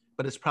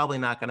 but it's probably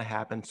not going to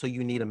happen, so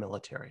you need a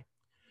military.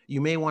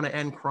 You may want to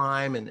end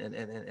crime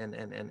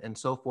and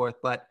so forth,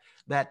 but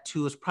that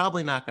too is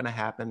probably not going to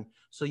happen,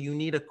 so you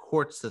need a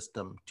court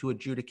system to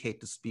adjudicate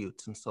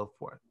disputes and so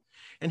forth.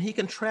 And he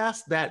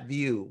contrasts that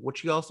view,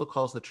 which he also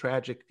calls the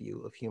tragic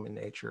view of human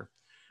nature,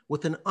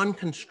 with an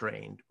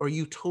unconstrained or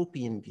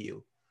utopian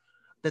view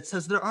that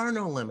says there are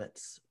no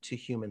limits to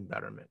human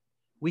betterment.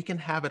 We can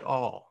have it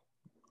all.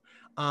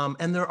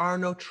 And there are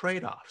no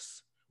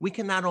trade-offs. We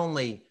can not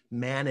only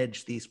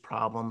manage these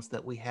problems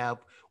that we have,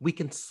 we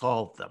can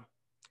solve them.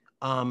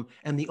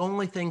 And the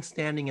only thing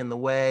standing in the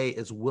way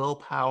is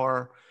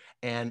willpower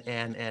and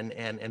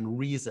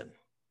reason.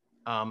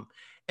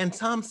 And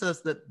Tom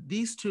says that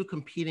these two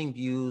competing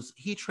views,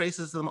 he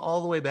traces them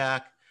all the way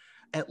back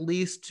at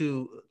least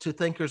to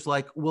thinkers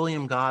like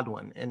William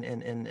Godwin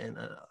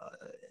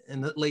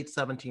in the late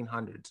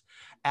 1700s,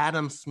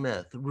 Adam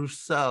Smith,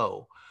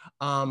 Rousseau,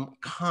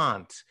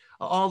 Kant,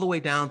 all the way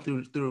down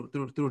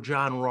through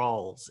John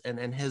Rawls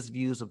and his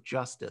views of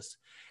justice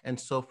and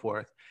so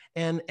forth.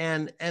 And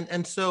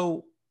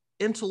so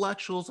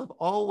intellectuals have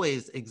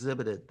always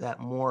exhibited that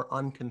more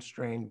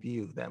unconstrained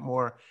view, that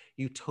more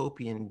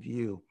utopian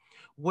view.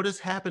 What has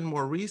happened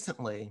more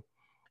recently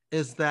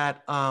is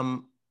that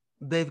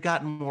they've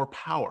gotten more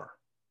power.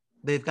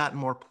 They've gotten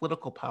more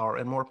political power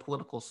and more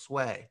political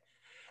sway.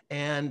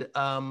 And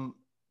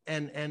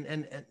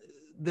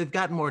they've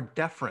gotten more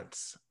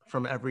deference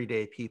from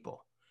everyday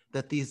people,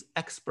 that these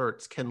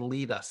experts can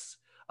lead us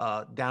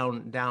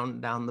down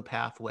the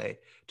pathway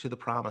to the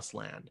promised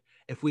land.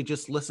 If we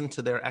just listen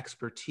to their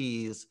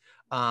expertise,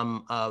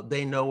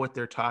 they know what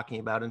they're talking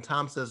about. And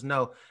Tom says,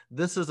 no,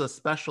 this is a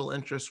special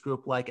interest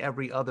group like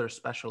every other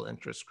special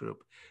interest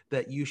group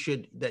that you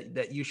should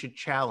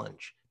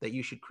challenge, that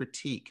you should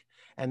critique,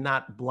 and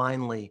not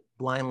blindly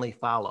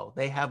follow.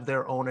 They have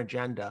their own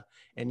agenda,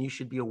 and you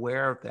should be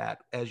aware of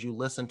that as you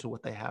listen to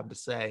what they have to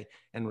say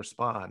and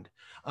respond.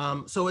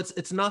 So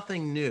it's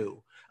nothing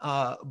new.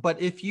 But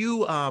if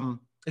you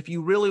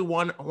really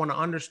want to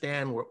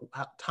understand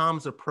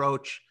Tom's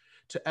approach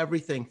to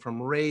everything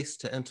from race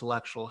to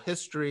intellectual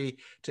history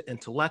to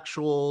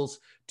intellectuals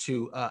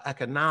to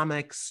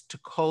economics to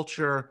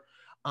culture,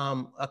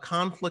 A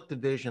Conflict of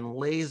Vision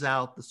lays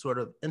out the sort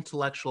of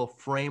intellectual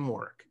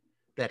framework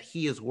that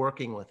he is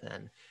working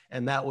within.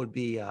 And that would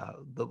be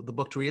the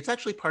book to read. It's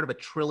actually part of a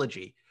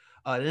trilogy,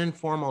 an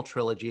informal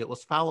trilogy. It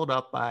was followed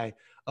up by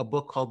a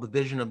book called The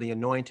Vision of the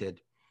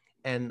Anointed.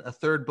 And a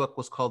third book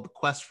was called The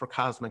Quest for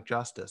Cosmic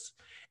Justice.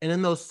 And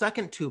in those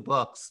second two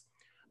books,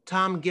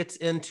 Tom gets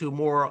into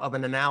more of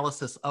an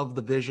analysis of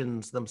the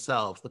visions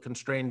themselves, the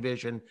constrained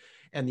vision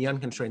and the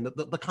unconstrained,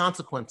 the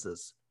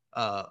consequences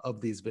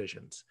of these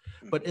visions.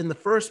 But in the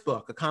first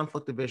book, A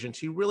Conflict of Visions,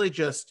 he really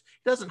he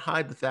doesn't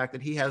hide the fact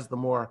that he has the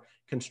more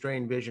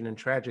constrained vision and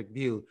tragic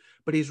view,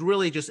 but he's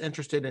really just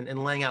interested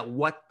in laying out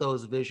what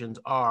those visions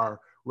are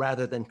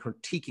rather than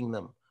critiquing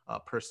them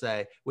per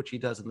se, which he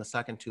does in the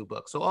second two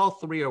books. So all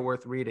three are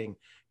worth reading,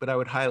 but I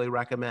would highly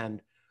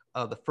recommend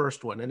the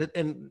first one.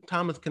 And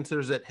Thomas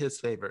considers it his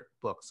favorite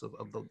books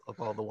of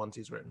all the ones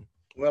he's written.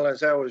 Well,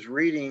 as I was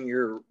reading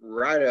your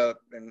write-up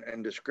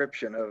and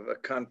description of A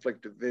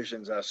Conflict of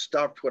Visions, I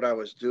stopped what I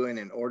was doing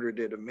and ordered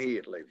it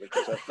immediately,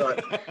 because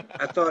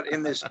I thought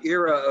in this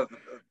era of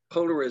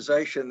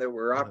polarization that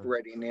we're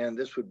operating in,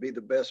 this would be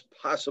the best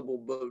possible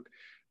book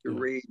to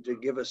read to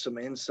give us some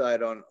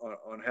insight on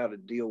how to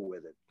deal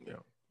with it. Yeah.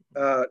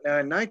 Now,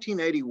 in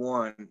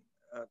 1981,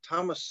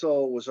 Thomas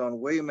Sowell was on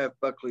William F.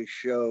 Buckley's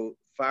show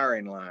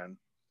Firing Line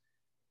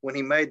when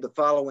he made the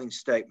following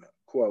statement,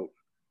 quote,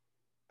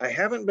 "I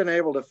haven't been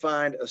able to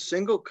find a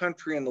single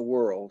country in the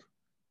world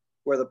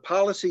where the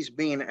policies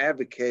being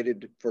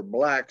advocated for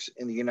Blacks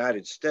in the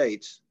United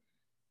States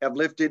have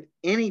lifted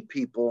any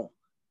people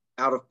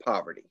out of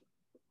poverty,"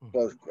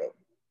 close quote.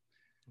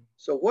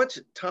 So what's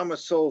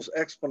Thomas Sowell's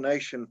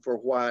explanation for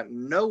why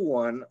no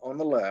one on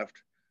the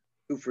left,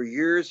 who for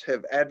years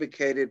have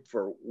advocated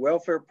for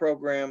welfare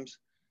programs,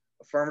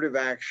 affirmative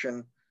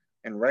action,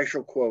 and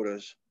racial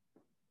quotas,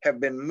 have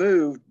been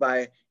moved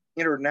by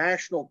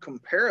international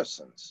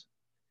comparisons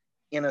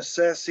in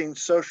assessing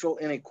social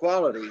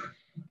inequality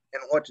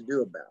and what to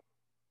do about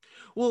it?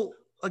 Well,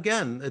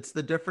 again, it's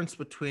the difference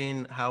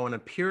between how an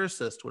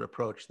empiricist would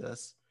approach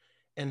this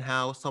and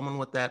how someone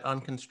with that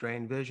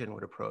unconstrained vision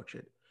would approach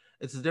it.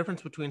 It's the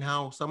difference between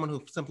how someone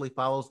who simply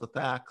follows the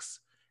facts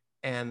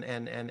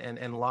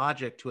and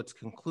logic to its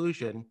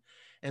conclusion,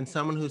 and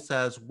someone who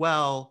says,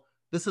 well,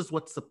 this is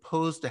what's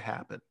supposed to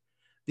happen.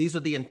 These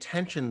are the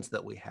intentions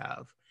that we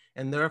have,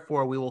 and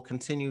therefore we will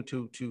continue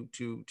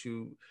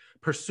to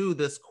pursue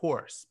this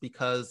course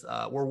because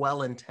we're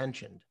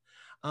well-intentioned.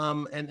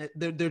 And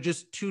they're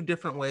just two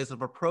different ways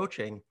of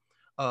approaching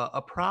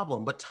a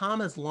problem. But Tom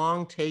has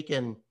long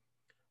taken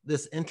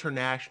this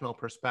international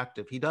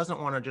perspective. He doesn't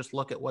want to just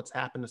look at what's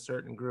happened to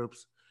certain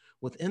groups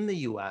within the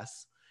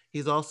US.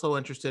 He's also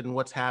interested in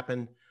what's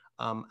happened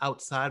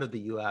outside of the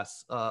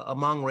US,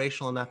 among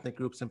racial and ethnic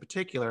groups in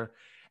particular,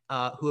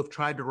 who have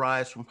tried to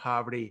rise from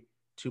poverty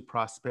to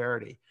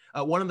prosperity.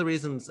 One of the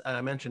reasons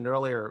I mentioned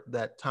earlier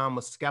that Tom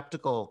was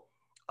skeptical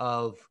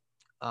of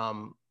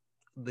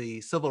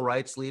the civil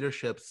rights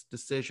leadership's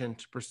decision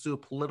to pursue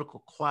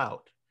political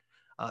clout,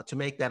 to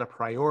make that a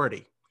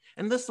priority.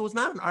 And this was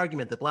not an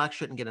argument that Blacks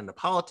shouldn't get into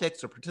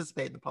politics or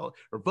participate in the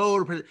politics or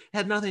vote. It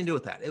had nothing to do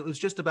with that. It was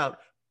just about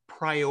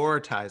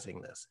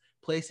prioritizing this,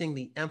 placing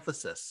the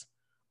emphasis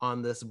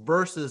on this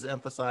versus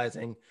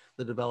emphasizing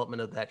the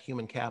development of that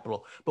human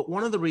capital. But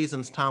one of the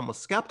reasons Tom was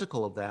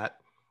skeptical of that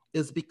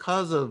is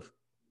because of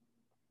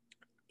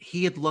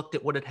he had looked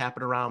at what had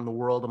happened around the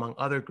world among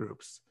other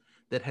groups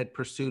that had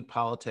pursued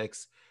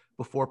politics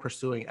before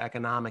pursuing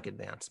economic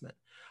advancement.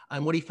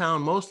 And what he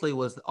found mostly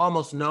was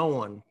almost no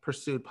one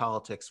pursued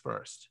politics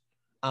first.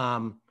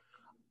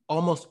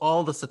 Almost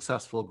all the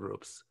successful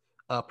groups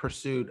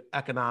pursued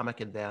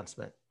economic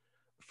advancement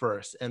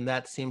first, and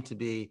that seemed to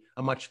be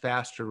a much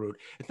faster route.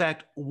 In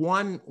fact,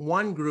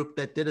 one group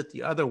that did it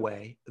the other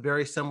way,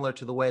 very similar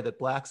to the way that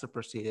Blacks have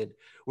proceeded,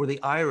 were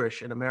the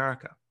Irish in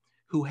America,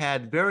 who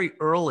had very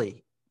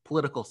early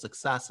political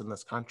success in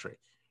this country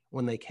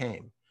when they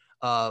came.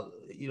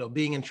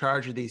 Being in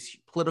charge of these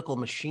political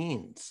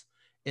machines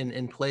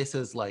in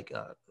places like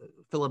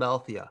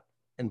Philadelphia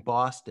and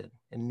Boston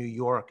and New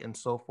York and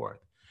so forth.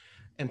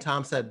 And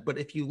Tom said, but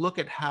if you look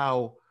at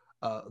how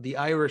the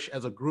Irish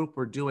as a group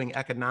were doing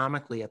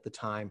economically at the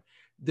time,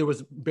 there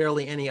was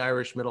barely any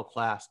Irish middle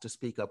class to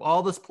speak of.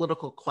 All this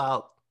political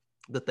clout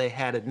that they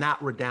had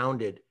not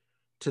redounded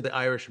to the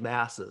Irish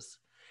masses.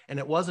 And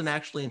it wasn't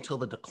actually until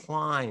the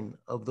decline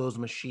of those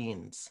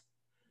machines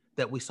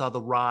that we saw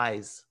the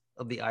rise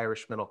of the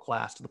Irish middle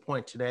class, to the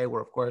point today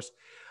where, of course,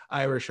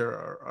 Irish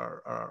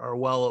are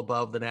well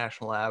above the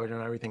national average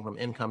on everything from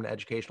income to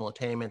educational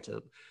attainment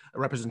to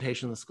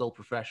representation of the skilled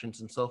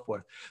professions and so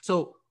forth.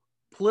 So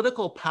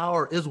political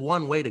power is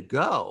one way to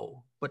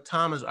go, but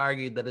Tom has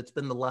argued that it's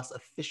been the less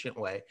efficient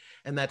way.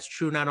 And that's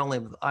true not only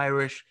of the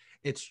Irish,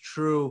 it's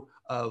true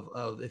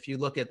of if you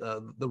look at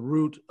the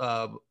root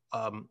of,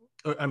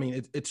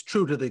 it's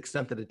true to the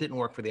extent that it didn't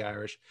work for the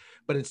Irish,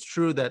 but it's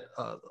true that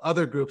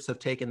other groups have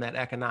taken that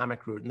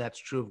economic route, and that's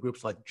true of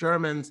groups like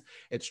Germans,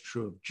 it's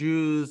true of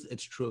Jews,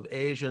 it's true of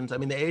Asians. I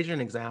mean, the Asian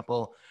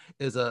example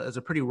is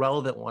a pretty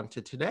relevant one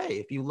to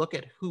today. If you look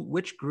at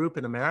which group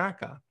in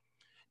America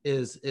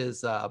is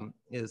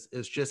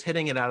just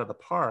hitting it out of the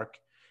park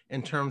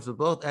in terms of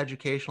both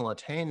educational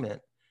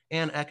attainment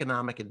and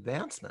economic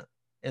advancement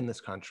in this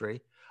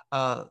country,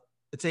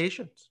 it's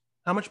Asians.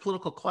 How much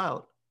political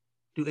clout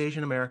do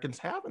Asian Americans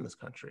have in this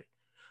country?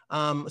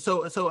 This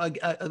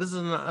is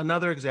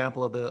another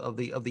example of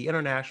the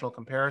international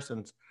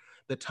comparisons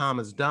that Tom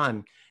has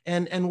done,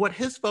 and what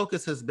his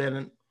focus has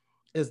been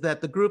is that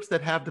the groups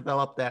that have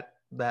developed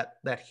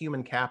that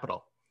human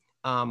capital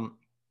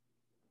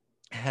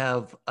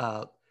have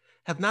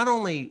not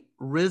only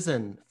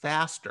risen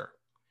faster,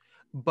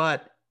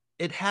 but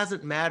it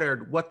hasn't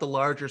mattered what the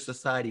larger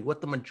society,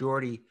 what the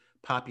majority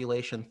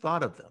population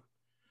thought of them.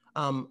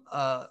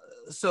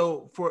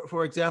 So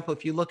for example,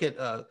 if you look at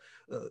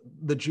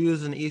the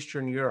Jews in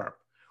Eastern Europe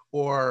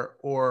or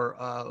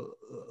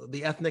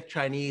the ethnic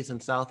Chinese in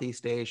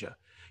Southeast Asia,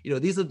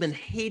 these have been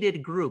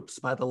hated groups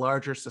by the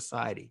larger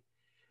society.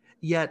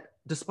 Yet,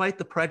 despite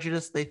the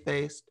prejudice they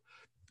faced,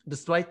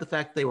 despite the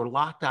fact they were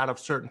locked out of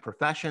certain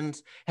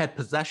professions, had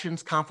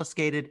possessions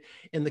confiscated,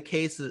 in the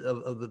case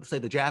of say,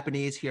 the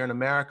Japanese here in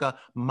America,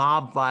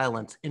 mob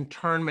violence,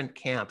 internment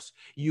camps,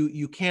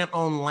 you can't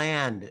own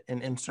land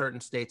in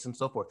certain states and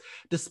so forth.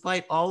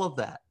 Despite all of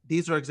that,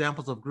 these are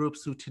examples of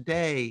groups who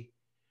today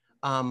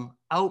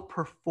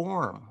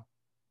outperform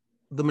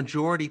the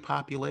majority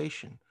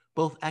population,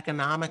 both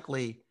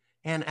economically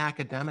and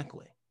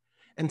academically.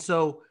 And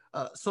so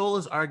Sowell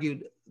has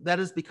argued that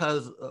is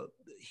because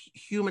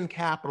human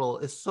capital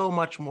is so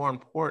much more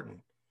important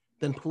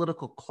than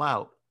political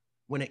clout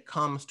when it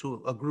comes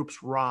to a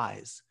group's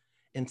rise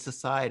in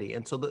society.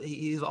 And so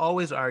he's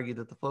always argued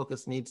that the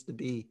focus needs to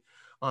be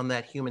on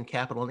that human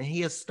capital. And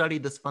he has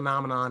studied this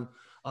phenomenon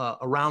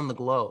around the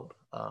globe.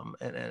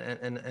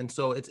 And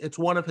so it's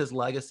one of his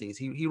legacies.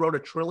 He wrote a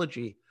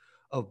trilogy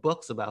of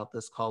books about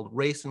this called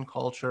Race and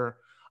Culture,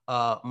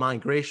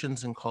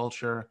 Migrations and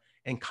Culture,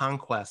 and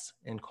Conquests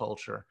in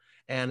Culture.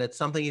 And it's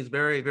something he's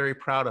very, very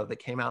proud of. It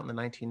came out in the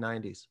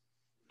 1990s.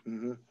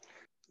 Mm-hmm.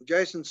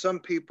 Jason, some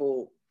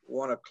people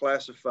want to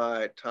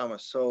classify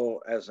Thomas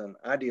Sowell as an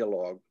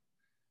ideologue,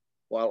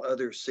 while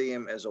others see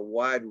him as a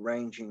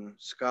wide-ranging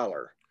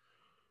scholar,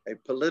 a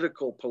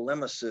political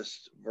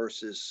polemicist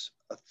versus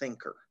a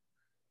thinker.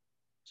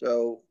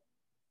 So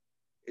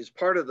is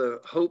part of the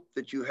hope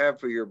that you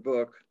have for your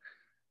book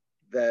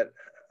that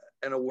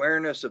an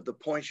awareness of the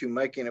points you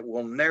make in it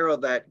will narrow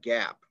that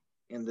gap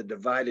in the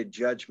divided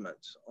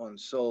judgments on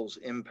Sowell's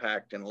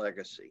impact and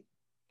legacy?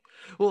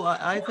 Well,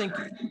 I think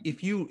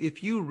if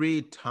you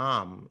read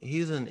Tom,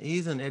 he's an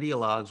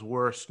ideologue's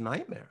worst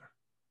nightmare,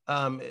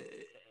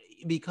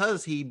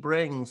 because he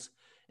brings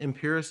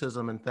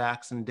empiricism and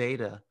facts and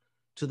data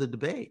to the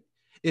debate.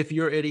 If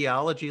your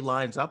ideology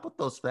lines up with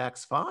those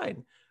facts,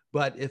 fine.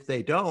 But if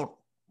they don't,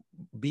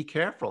 be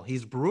careful.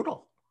 He's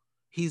brutal.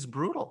 He's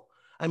brutal.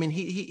 I mean,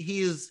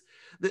 he is,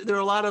 there are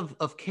a lot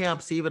of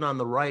camps, even on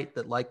the right,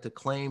 that like to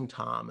claim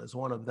Tom as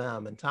one of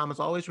them. And Tom has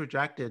always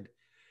rejected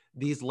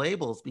these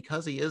labels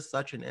because he is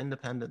such an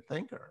independent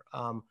thinker.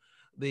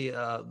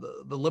 The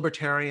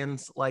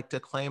libertarians like to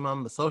claim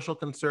him, the social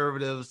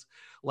conservatives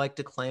like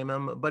to claim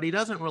him, but he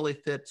doesn't really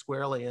fit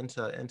squarely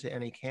into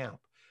any camp.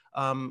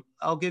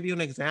 I'll give you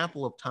an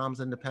example of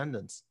Tom's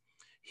independence.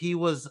 He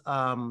was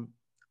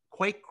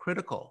quite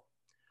critical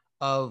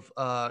of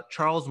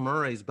Charles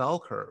Murray's Bell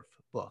Curve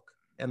book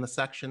and the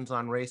sections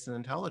on race and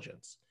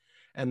intelligence.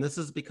 And this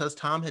is because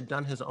Tom had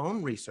done his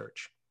own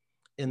research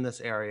in this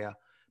area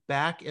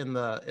back in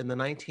the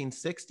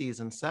 1960s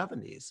and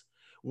 70s,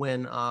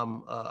 when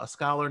a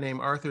scholar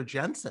named Arthur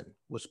Jensen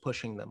was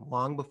pushing them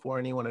long before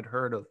anyone had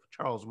heard of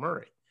Charles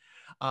Murray.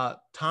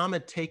 Tom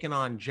had taken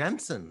on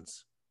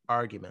Jensen's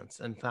arguments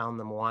and found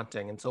them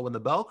wanting. And so when the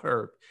Bell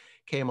Curve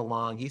came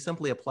along, he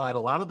simply applied a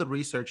lot of the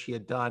research he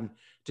had done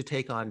to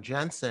take on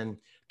Jensen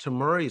to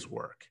Murray's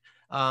work.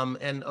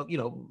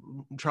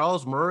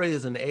 Charles Murray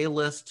is an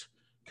A-list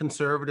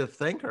conservative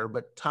thinker,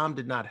 but Tom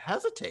did not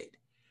hesitate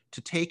to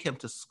take him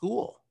to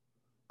school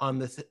on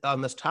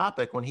this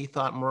topic when he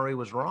thought Murray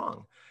was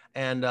wrong,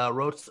 and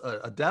wrote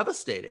a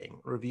devastating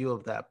review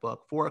of that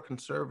book for a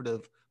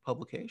conservative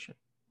publication.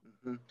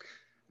 Mm-hmm.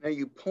 Now,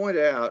 you point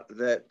out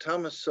that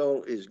Thomas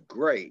Sowell is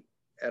great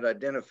at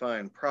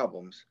identifying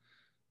problems,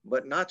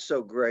 but not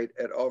so great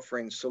at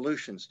offering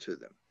solutions to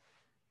them.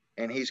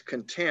 And he's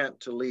content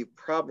to leave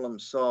problem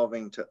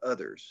solving to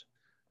others.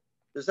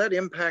 Does that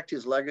impact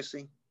his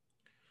legacy?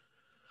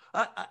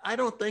 I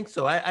don't think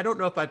so. I don't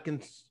know if I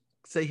can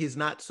say he's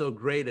not so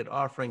great at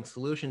offering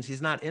solutions.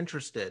 He's not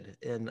interested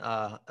in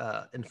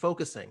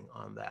focusing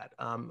on that.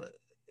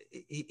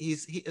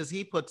 As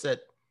he puts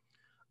it,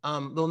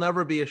 there'll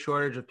never be a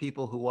shortage of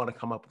people who want to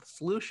come up with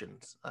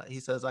solutions. He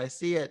says, I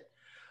see it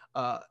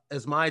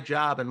as my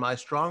job and my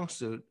strong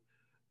suit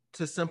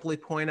to simply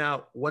point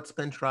out what's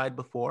been tried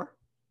before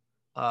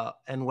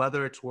and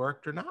whether it's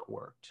worked or not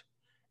worked.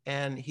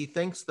 And he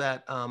thinks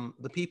that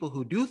the people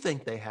who do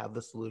think they have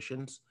the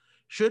solutions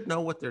should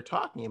know what they're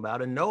talking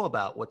about and know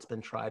about what's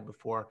been tried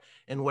before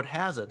and what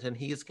hasn't. And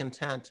he is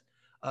content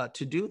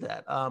to do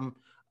that.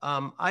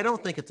 I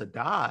don't think it's a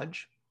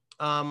dodge.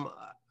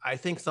 I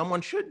think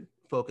someone should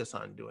focus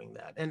on doing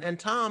that. And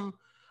Tom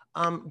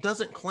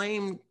doesn't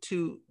claim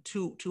to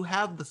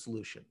have the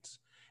solutions.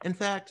 In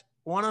fact,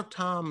 one of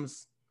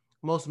Tom's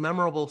most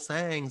memorable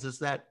sayings is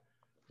that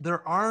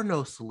there are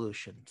no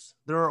solutions.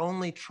 There are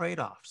only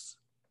trade-offs.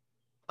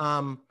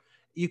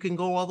 You can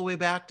go all the way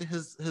back to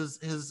his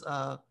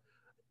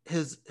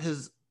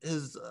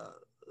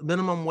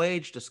minimum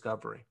wage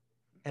discovery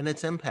and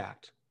its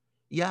impact.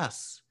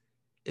 Yes,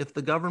 if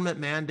the government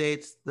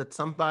mandates that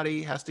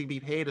somebody has to be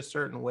paid a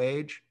certain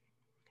wage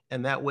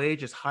and that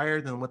wage is higher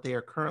than what they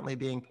are currently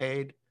being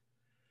paid,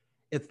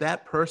 if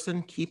that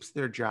person keeps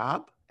their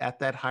job at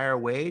that higher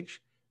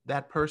wage,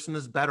 that person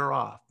is better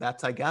off.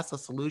 That's, I guess, a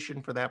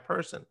solution for that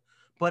person.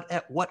 But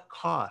at what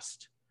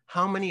cost?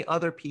 How many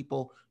other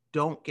people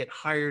don't get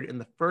hired in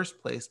the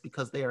first place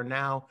because they are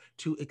now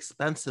too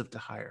expensive to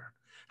hire?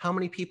 How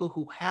many people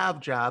who have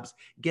jobs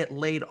get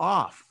laid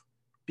off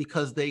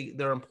because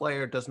their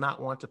employer does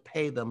not want to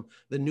pay them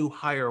the new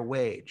higher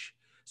wage?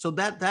 So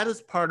that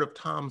is part of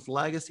Tom's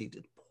legacy,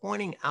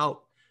 pointing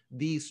out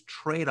these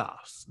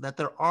trade-offs, that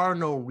there are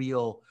no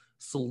real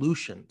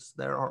solutions.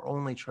 There are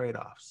only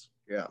trade-offs.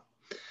 Yeah.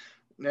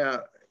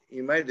 Now,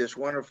 you made this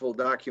wonderful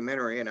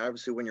documentary, and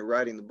obviously when you're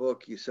writing the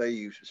book, you say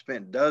you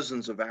spent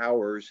dozens of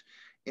hours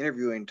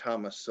interviewing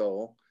Thomas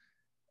Sowell.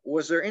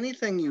 Was there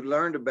anything you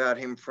learned about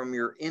him from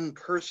your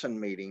in-person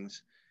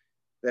meetings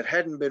that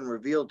hadn't been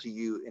revealed to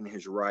you in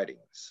his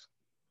writings?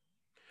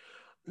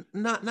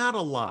 Not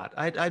a lot.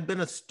 I'd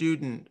been a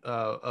student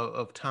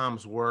of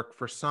Tom's work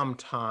for some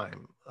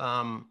time.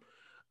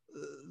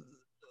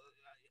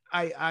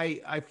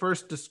 I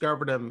first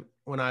discovered him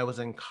when I was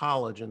in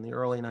college in the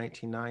early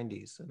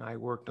 1990s, and I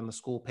worked in the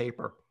school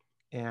paper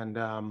and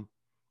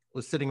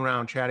was sitting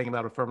around chatting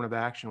about affirmative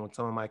action with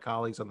some of my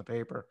colleagues on the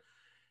paper.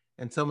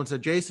 And someone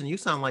said, "Jason, you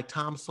sound like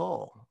Tom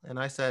Sowell." And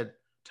I said,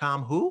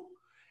 "Tom who?"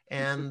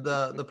 And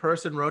the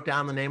person wrote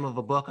down the name of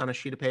a book on a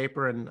sheet of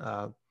paper. And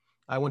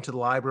I went to the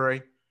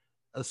library,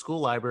 a school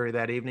library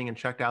that evening, and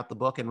checked out the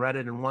book and read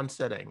it in one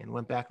sitting, and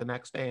went back the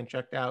next day and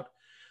checked out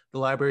the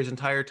library's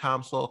entire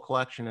Tom Sowell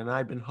collection. And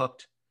I'd been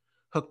hooked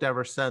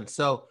ever since.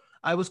 So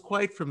I was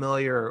quite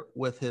familiar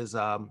with his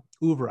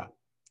oeuvre.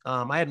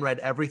 I hadn't read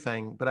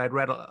everything, but I'd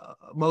read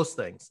most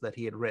things that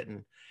he had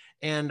written.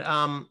 And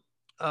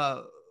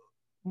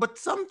but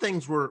some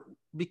things were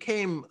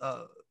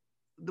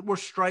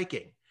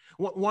striking.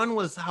 One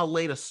was how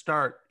late a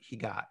start he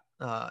got.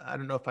 I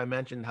don't know if I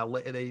mentioned how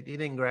late he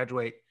didn't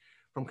graduate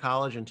from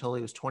college until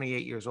he was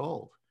 28 years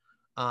old.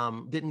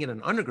 Didn't get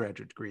an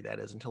undergraduate degree, that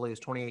is, until he was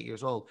 28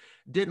 years old.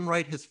 Didn't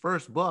write his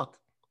first book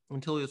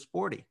until he was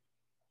 40.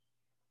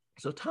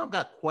 So Tom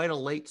got quite a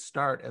late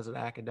start as an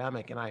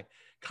academic, and I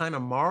kind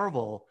of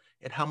marvel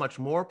at how much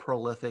more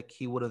prolific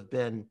he would have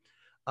been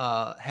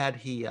had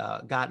he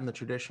gotten the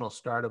traditional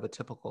start of a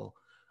typical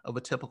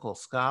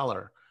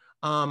scholar.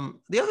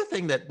 The other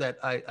thing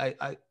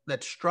that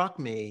struck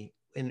me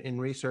in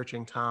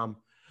researching Tom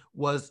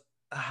was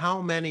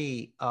how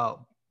many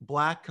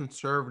Black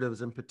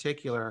conservatives in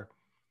particular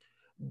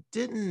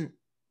didn't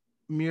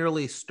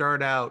merely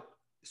start out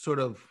sort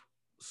of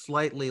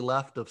slightly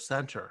left of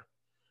center,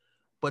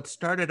 but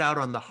started out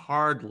on the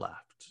hard left.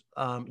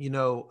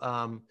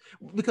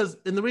 Because,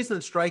 and the reason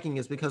it's striking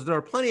is because there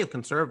are plenty of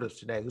conservatives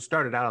today who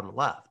started out on the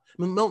left.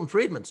 I mean, Milton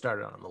Friedman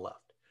started out on the left.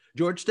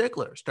 George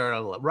Stigler started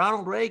on the left.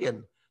 Ronald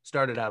Reagan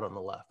started out on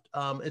the left.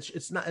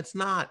 It's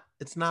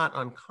not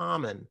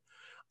uncommon.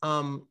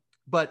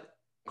 But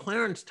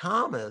Clarence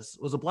Thomas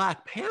was a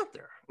Black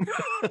Panther.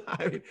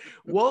 I mean,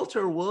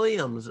 Walter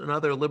Williams,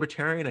 another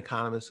libertarian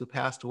economist who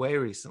passed away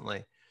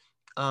recently,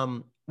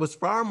 was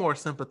far more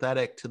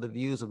sympathetic to the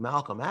views of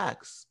Malcolm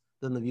X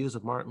than the views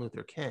of Martin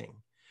Luther King.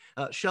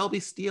 Shelby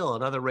Steele,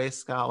 another race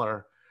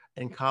scholar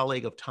and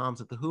colleague of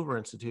Tom's at the Hoover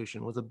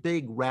Institution, was a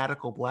big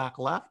radical Black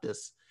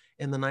leftist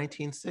in the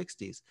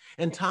 1960s.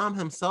 And Tom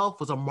himself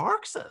was a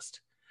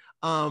Marxist,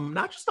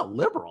 not just a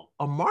liberal,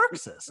 a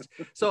Marxist.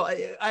 So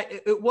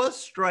it was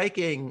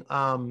striking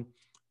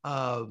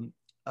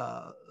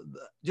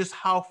just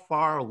how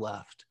far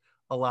left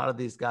a lot of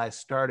these guys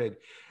started.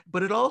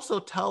 But it also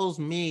tells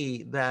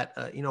me that,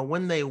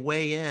 when they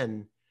weigh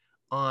in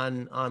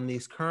on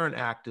these current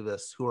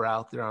activists who are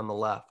out there on the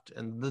left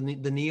and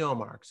the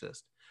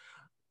neo-Marxist,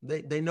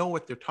 they know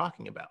what they're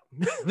talking about.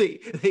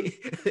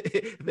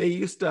 they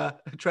used to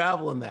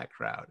travel in that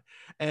crowd,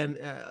 and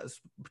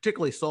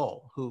particularly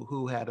Sol,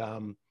 who had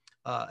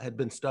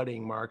been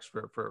studying Marx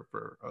for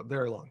a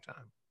very long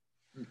time.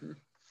 Mm-hmm.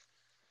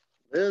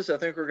 Liz, I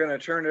think we're going to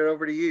turn it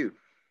over to you.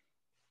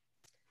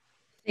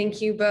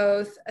 Thank you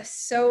both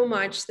so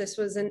much. This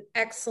was an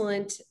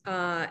excellent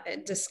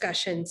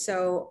discussion.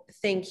 So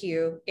thank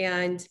you.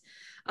 And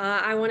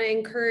I want to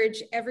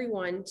encourage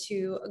everyone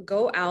to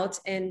go out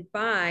and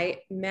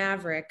buy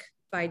Maverick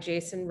by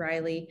Jason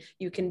Riley.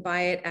 You can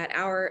buy it at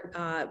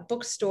our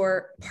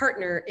bookstore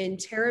partner in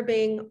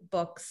Terabang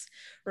Books.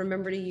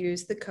 Remember to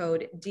use the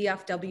code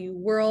DFW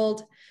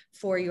World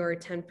for your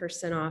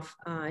 10% off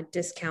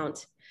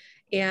discount.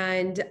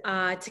 And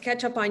to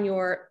catch up on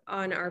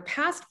our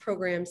past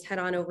programs, head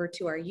on over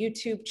to our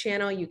YouTube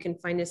channel. You can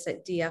find us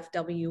at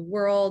DFW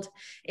World.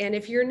 And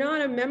if you're not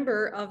a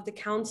member of the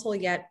council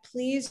yet,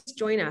 please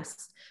join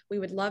us. We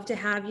would love to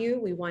have you.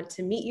 We want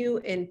to meet you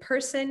in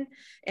person.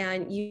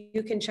 And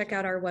you can check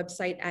out our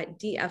website at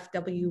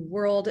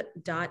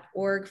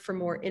dfwworld.org for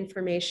more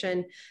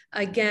information.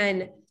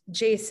 Again,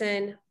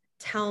 Jason,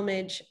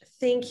 Talmadge,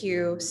 thank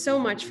you so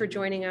much for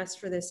joining us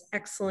for this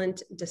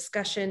excellent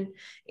discussion.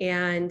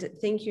 And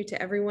thank you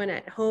to everyone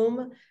at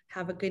home.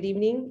 Have a good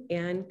evening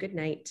and good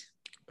night.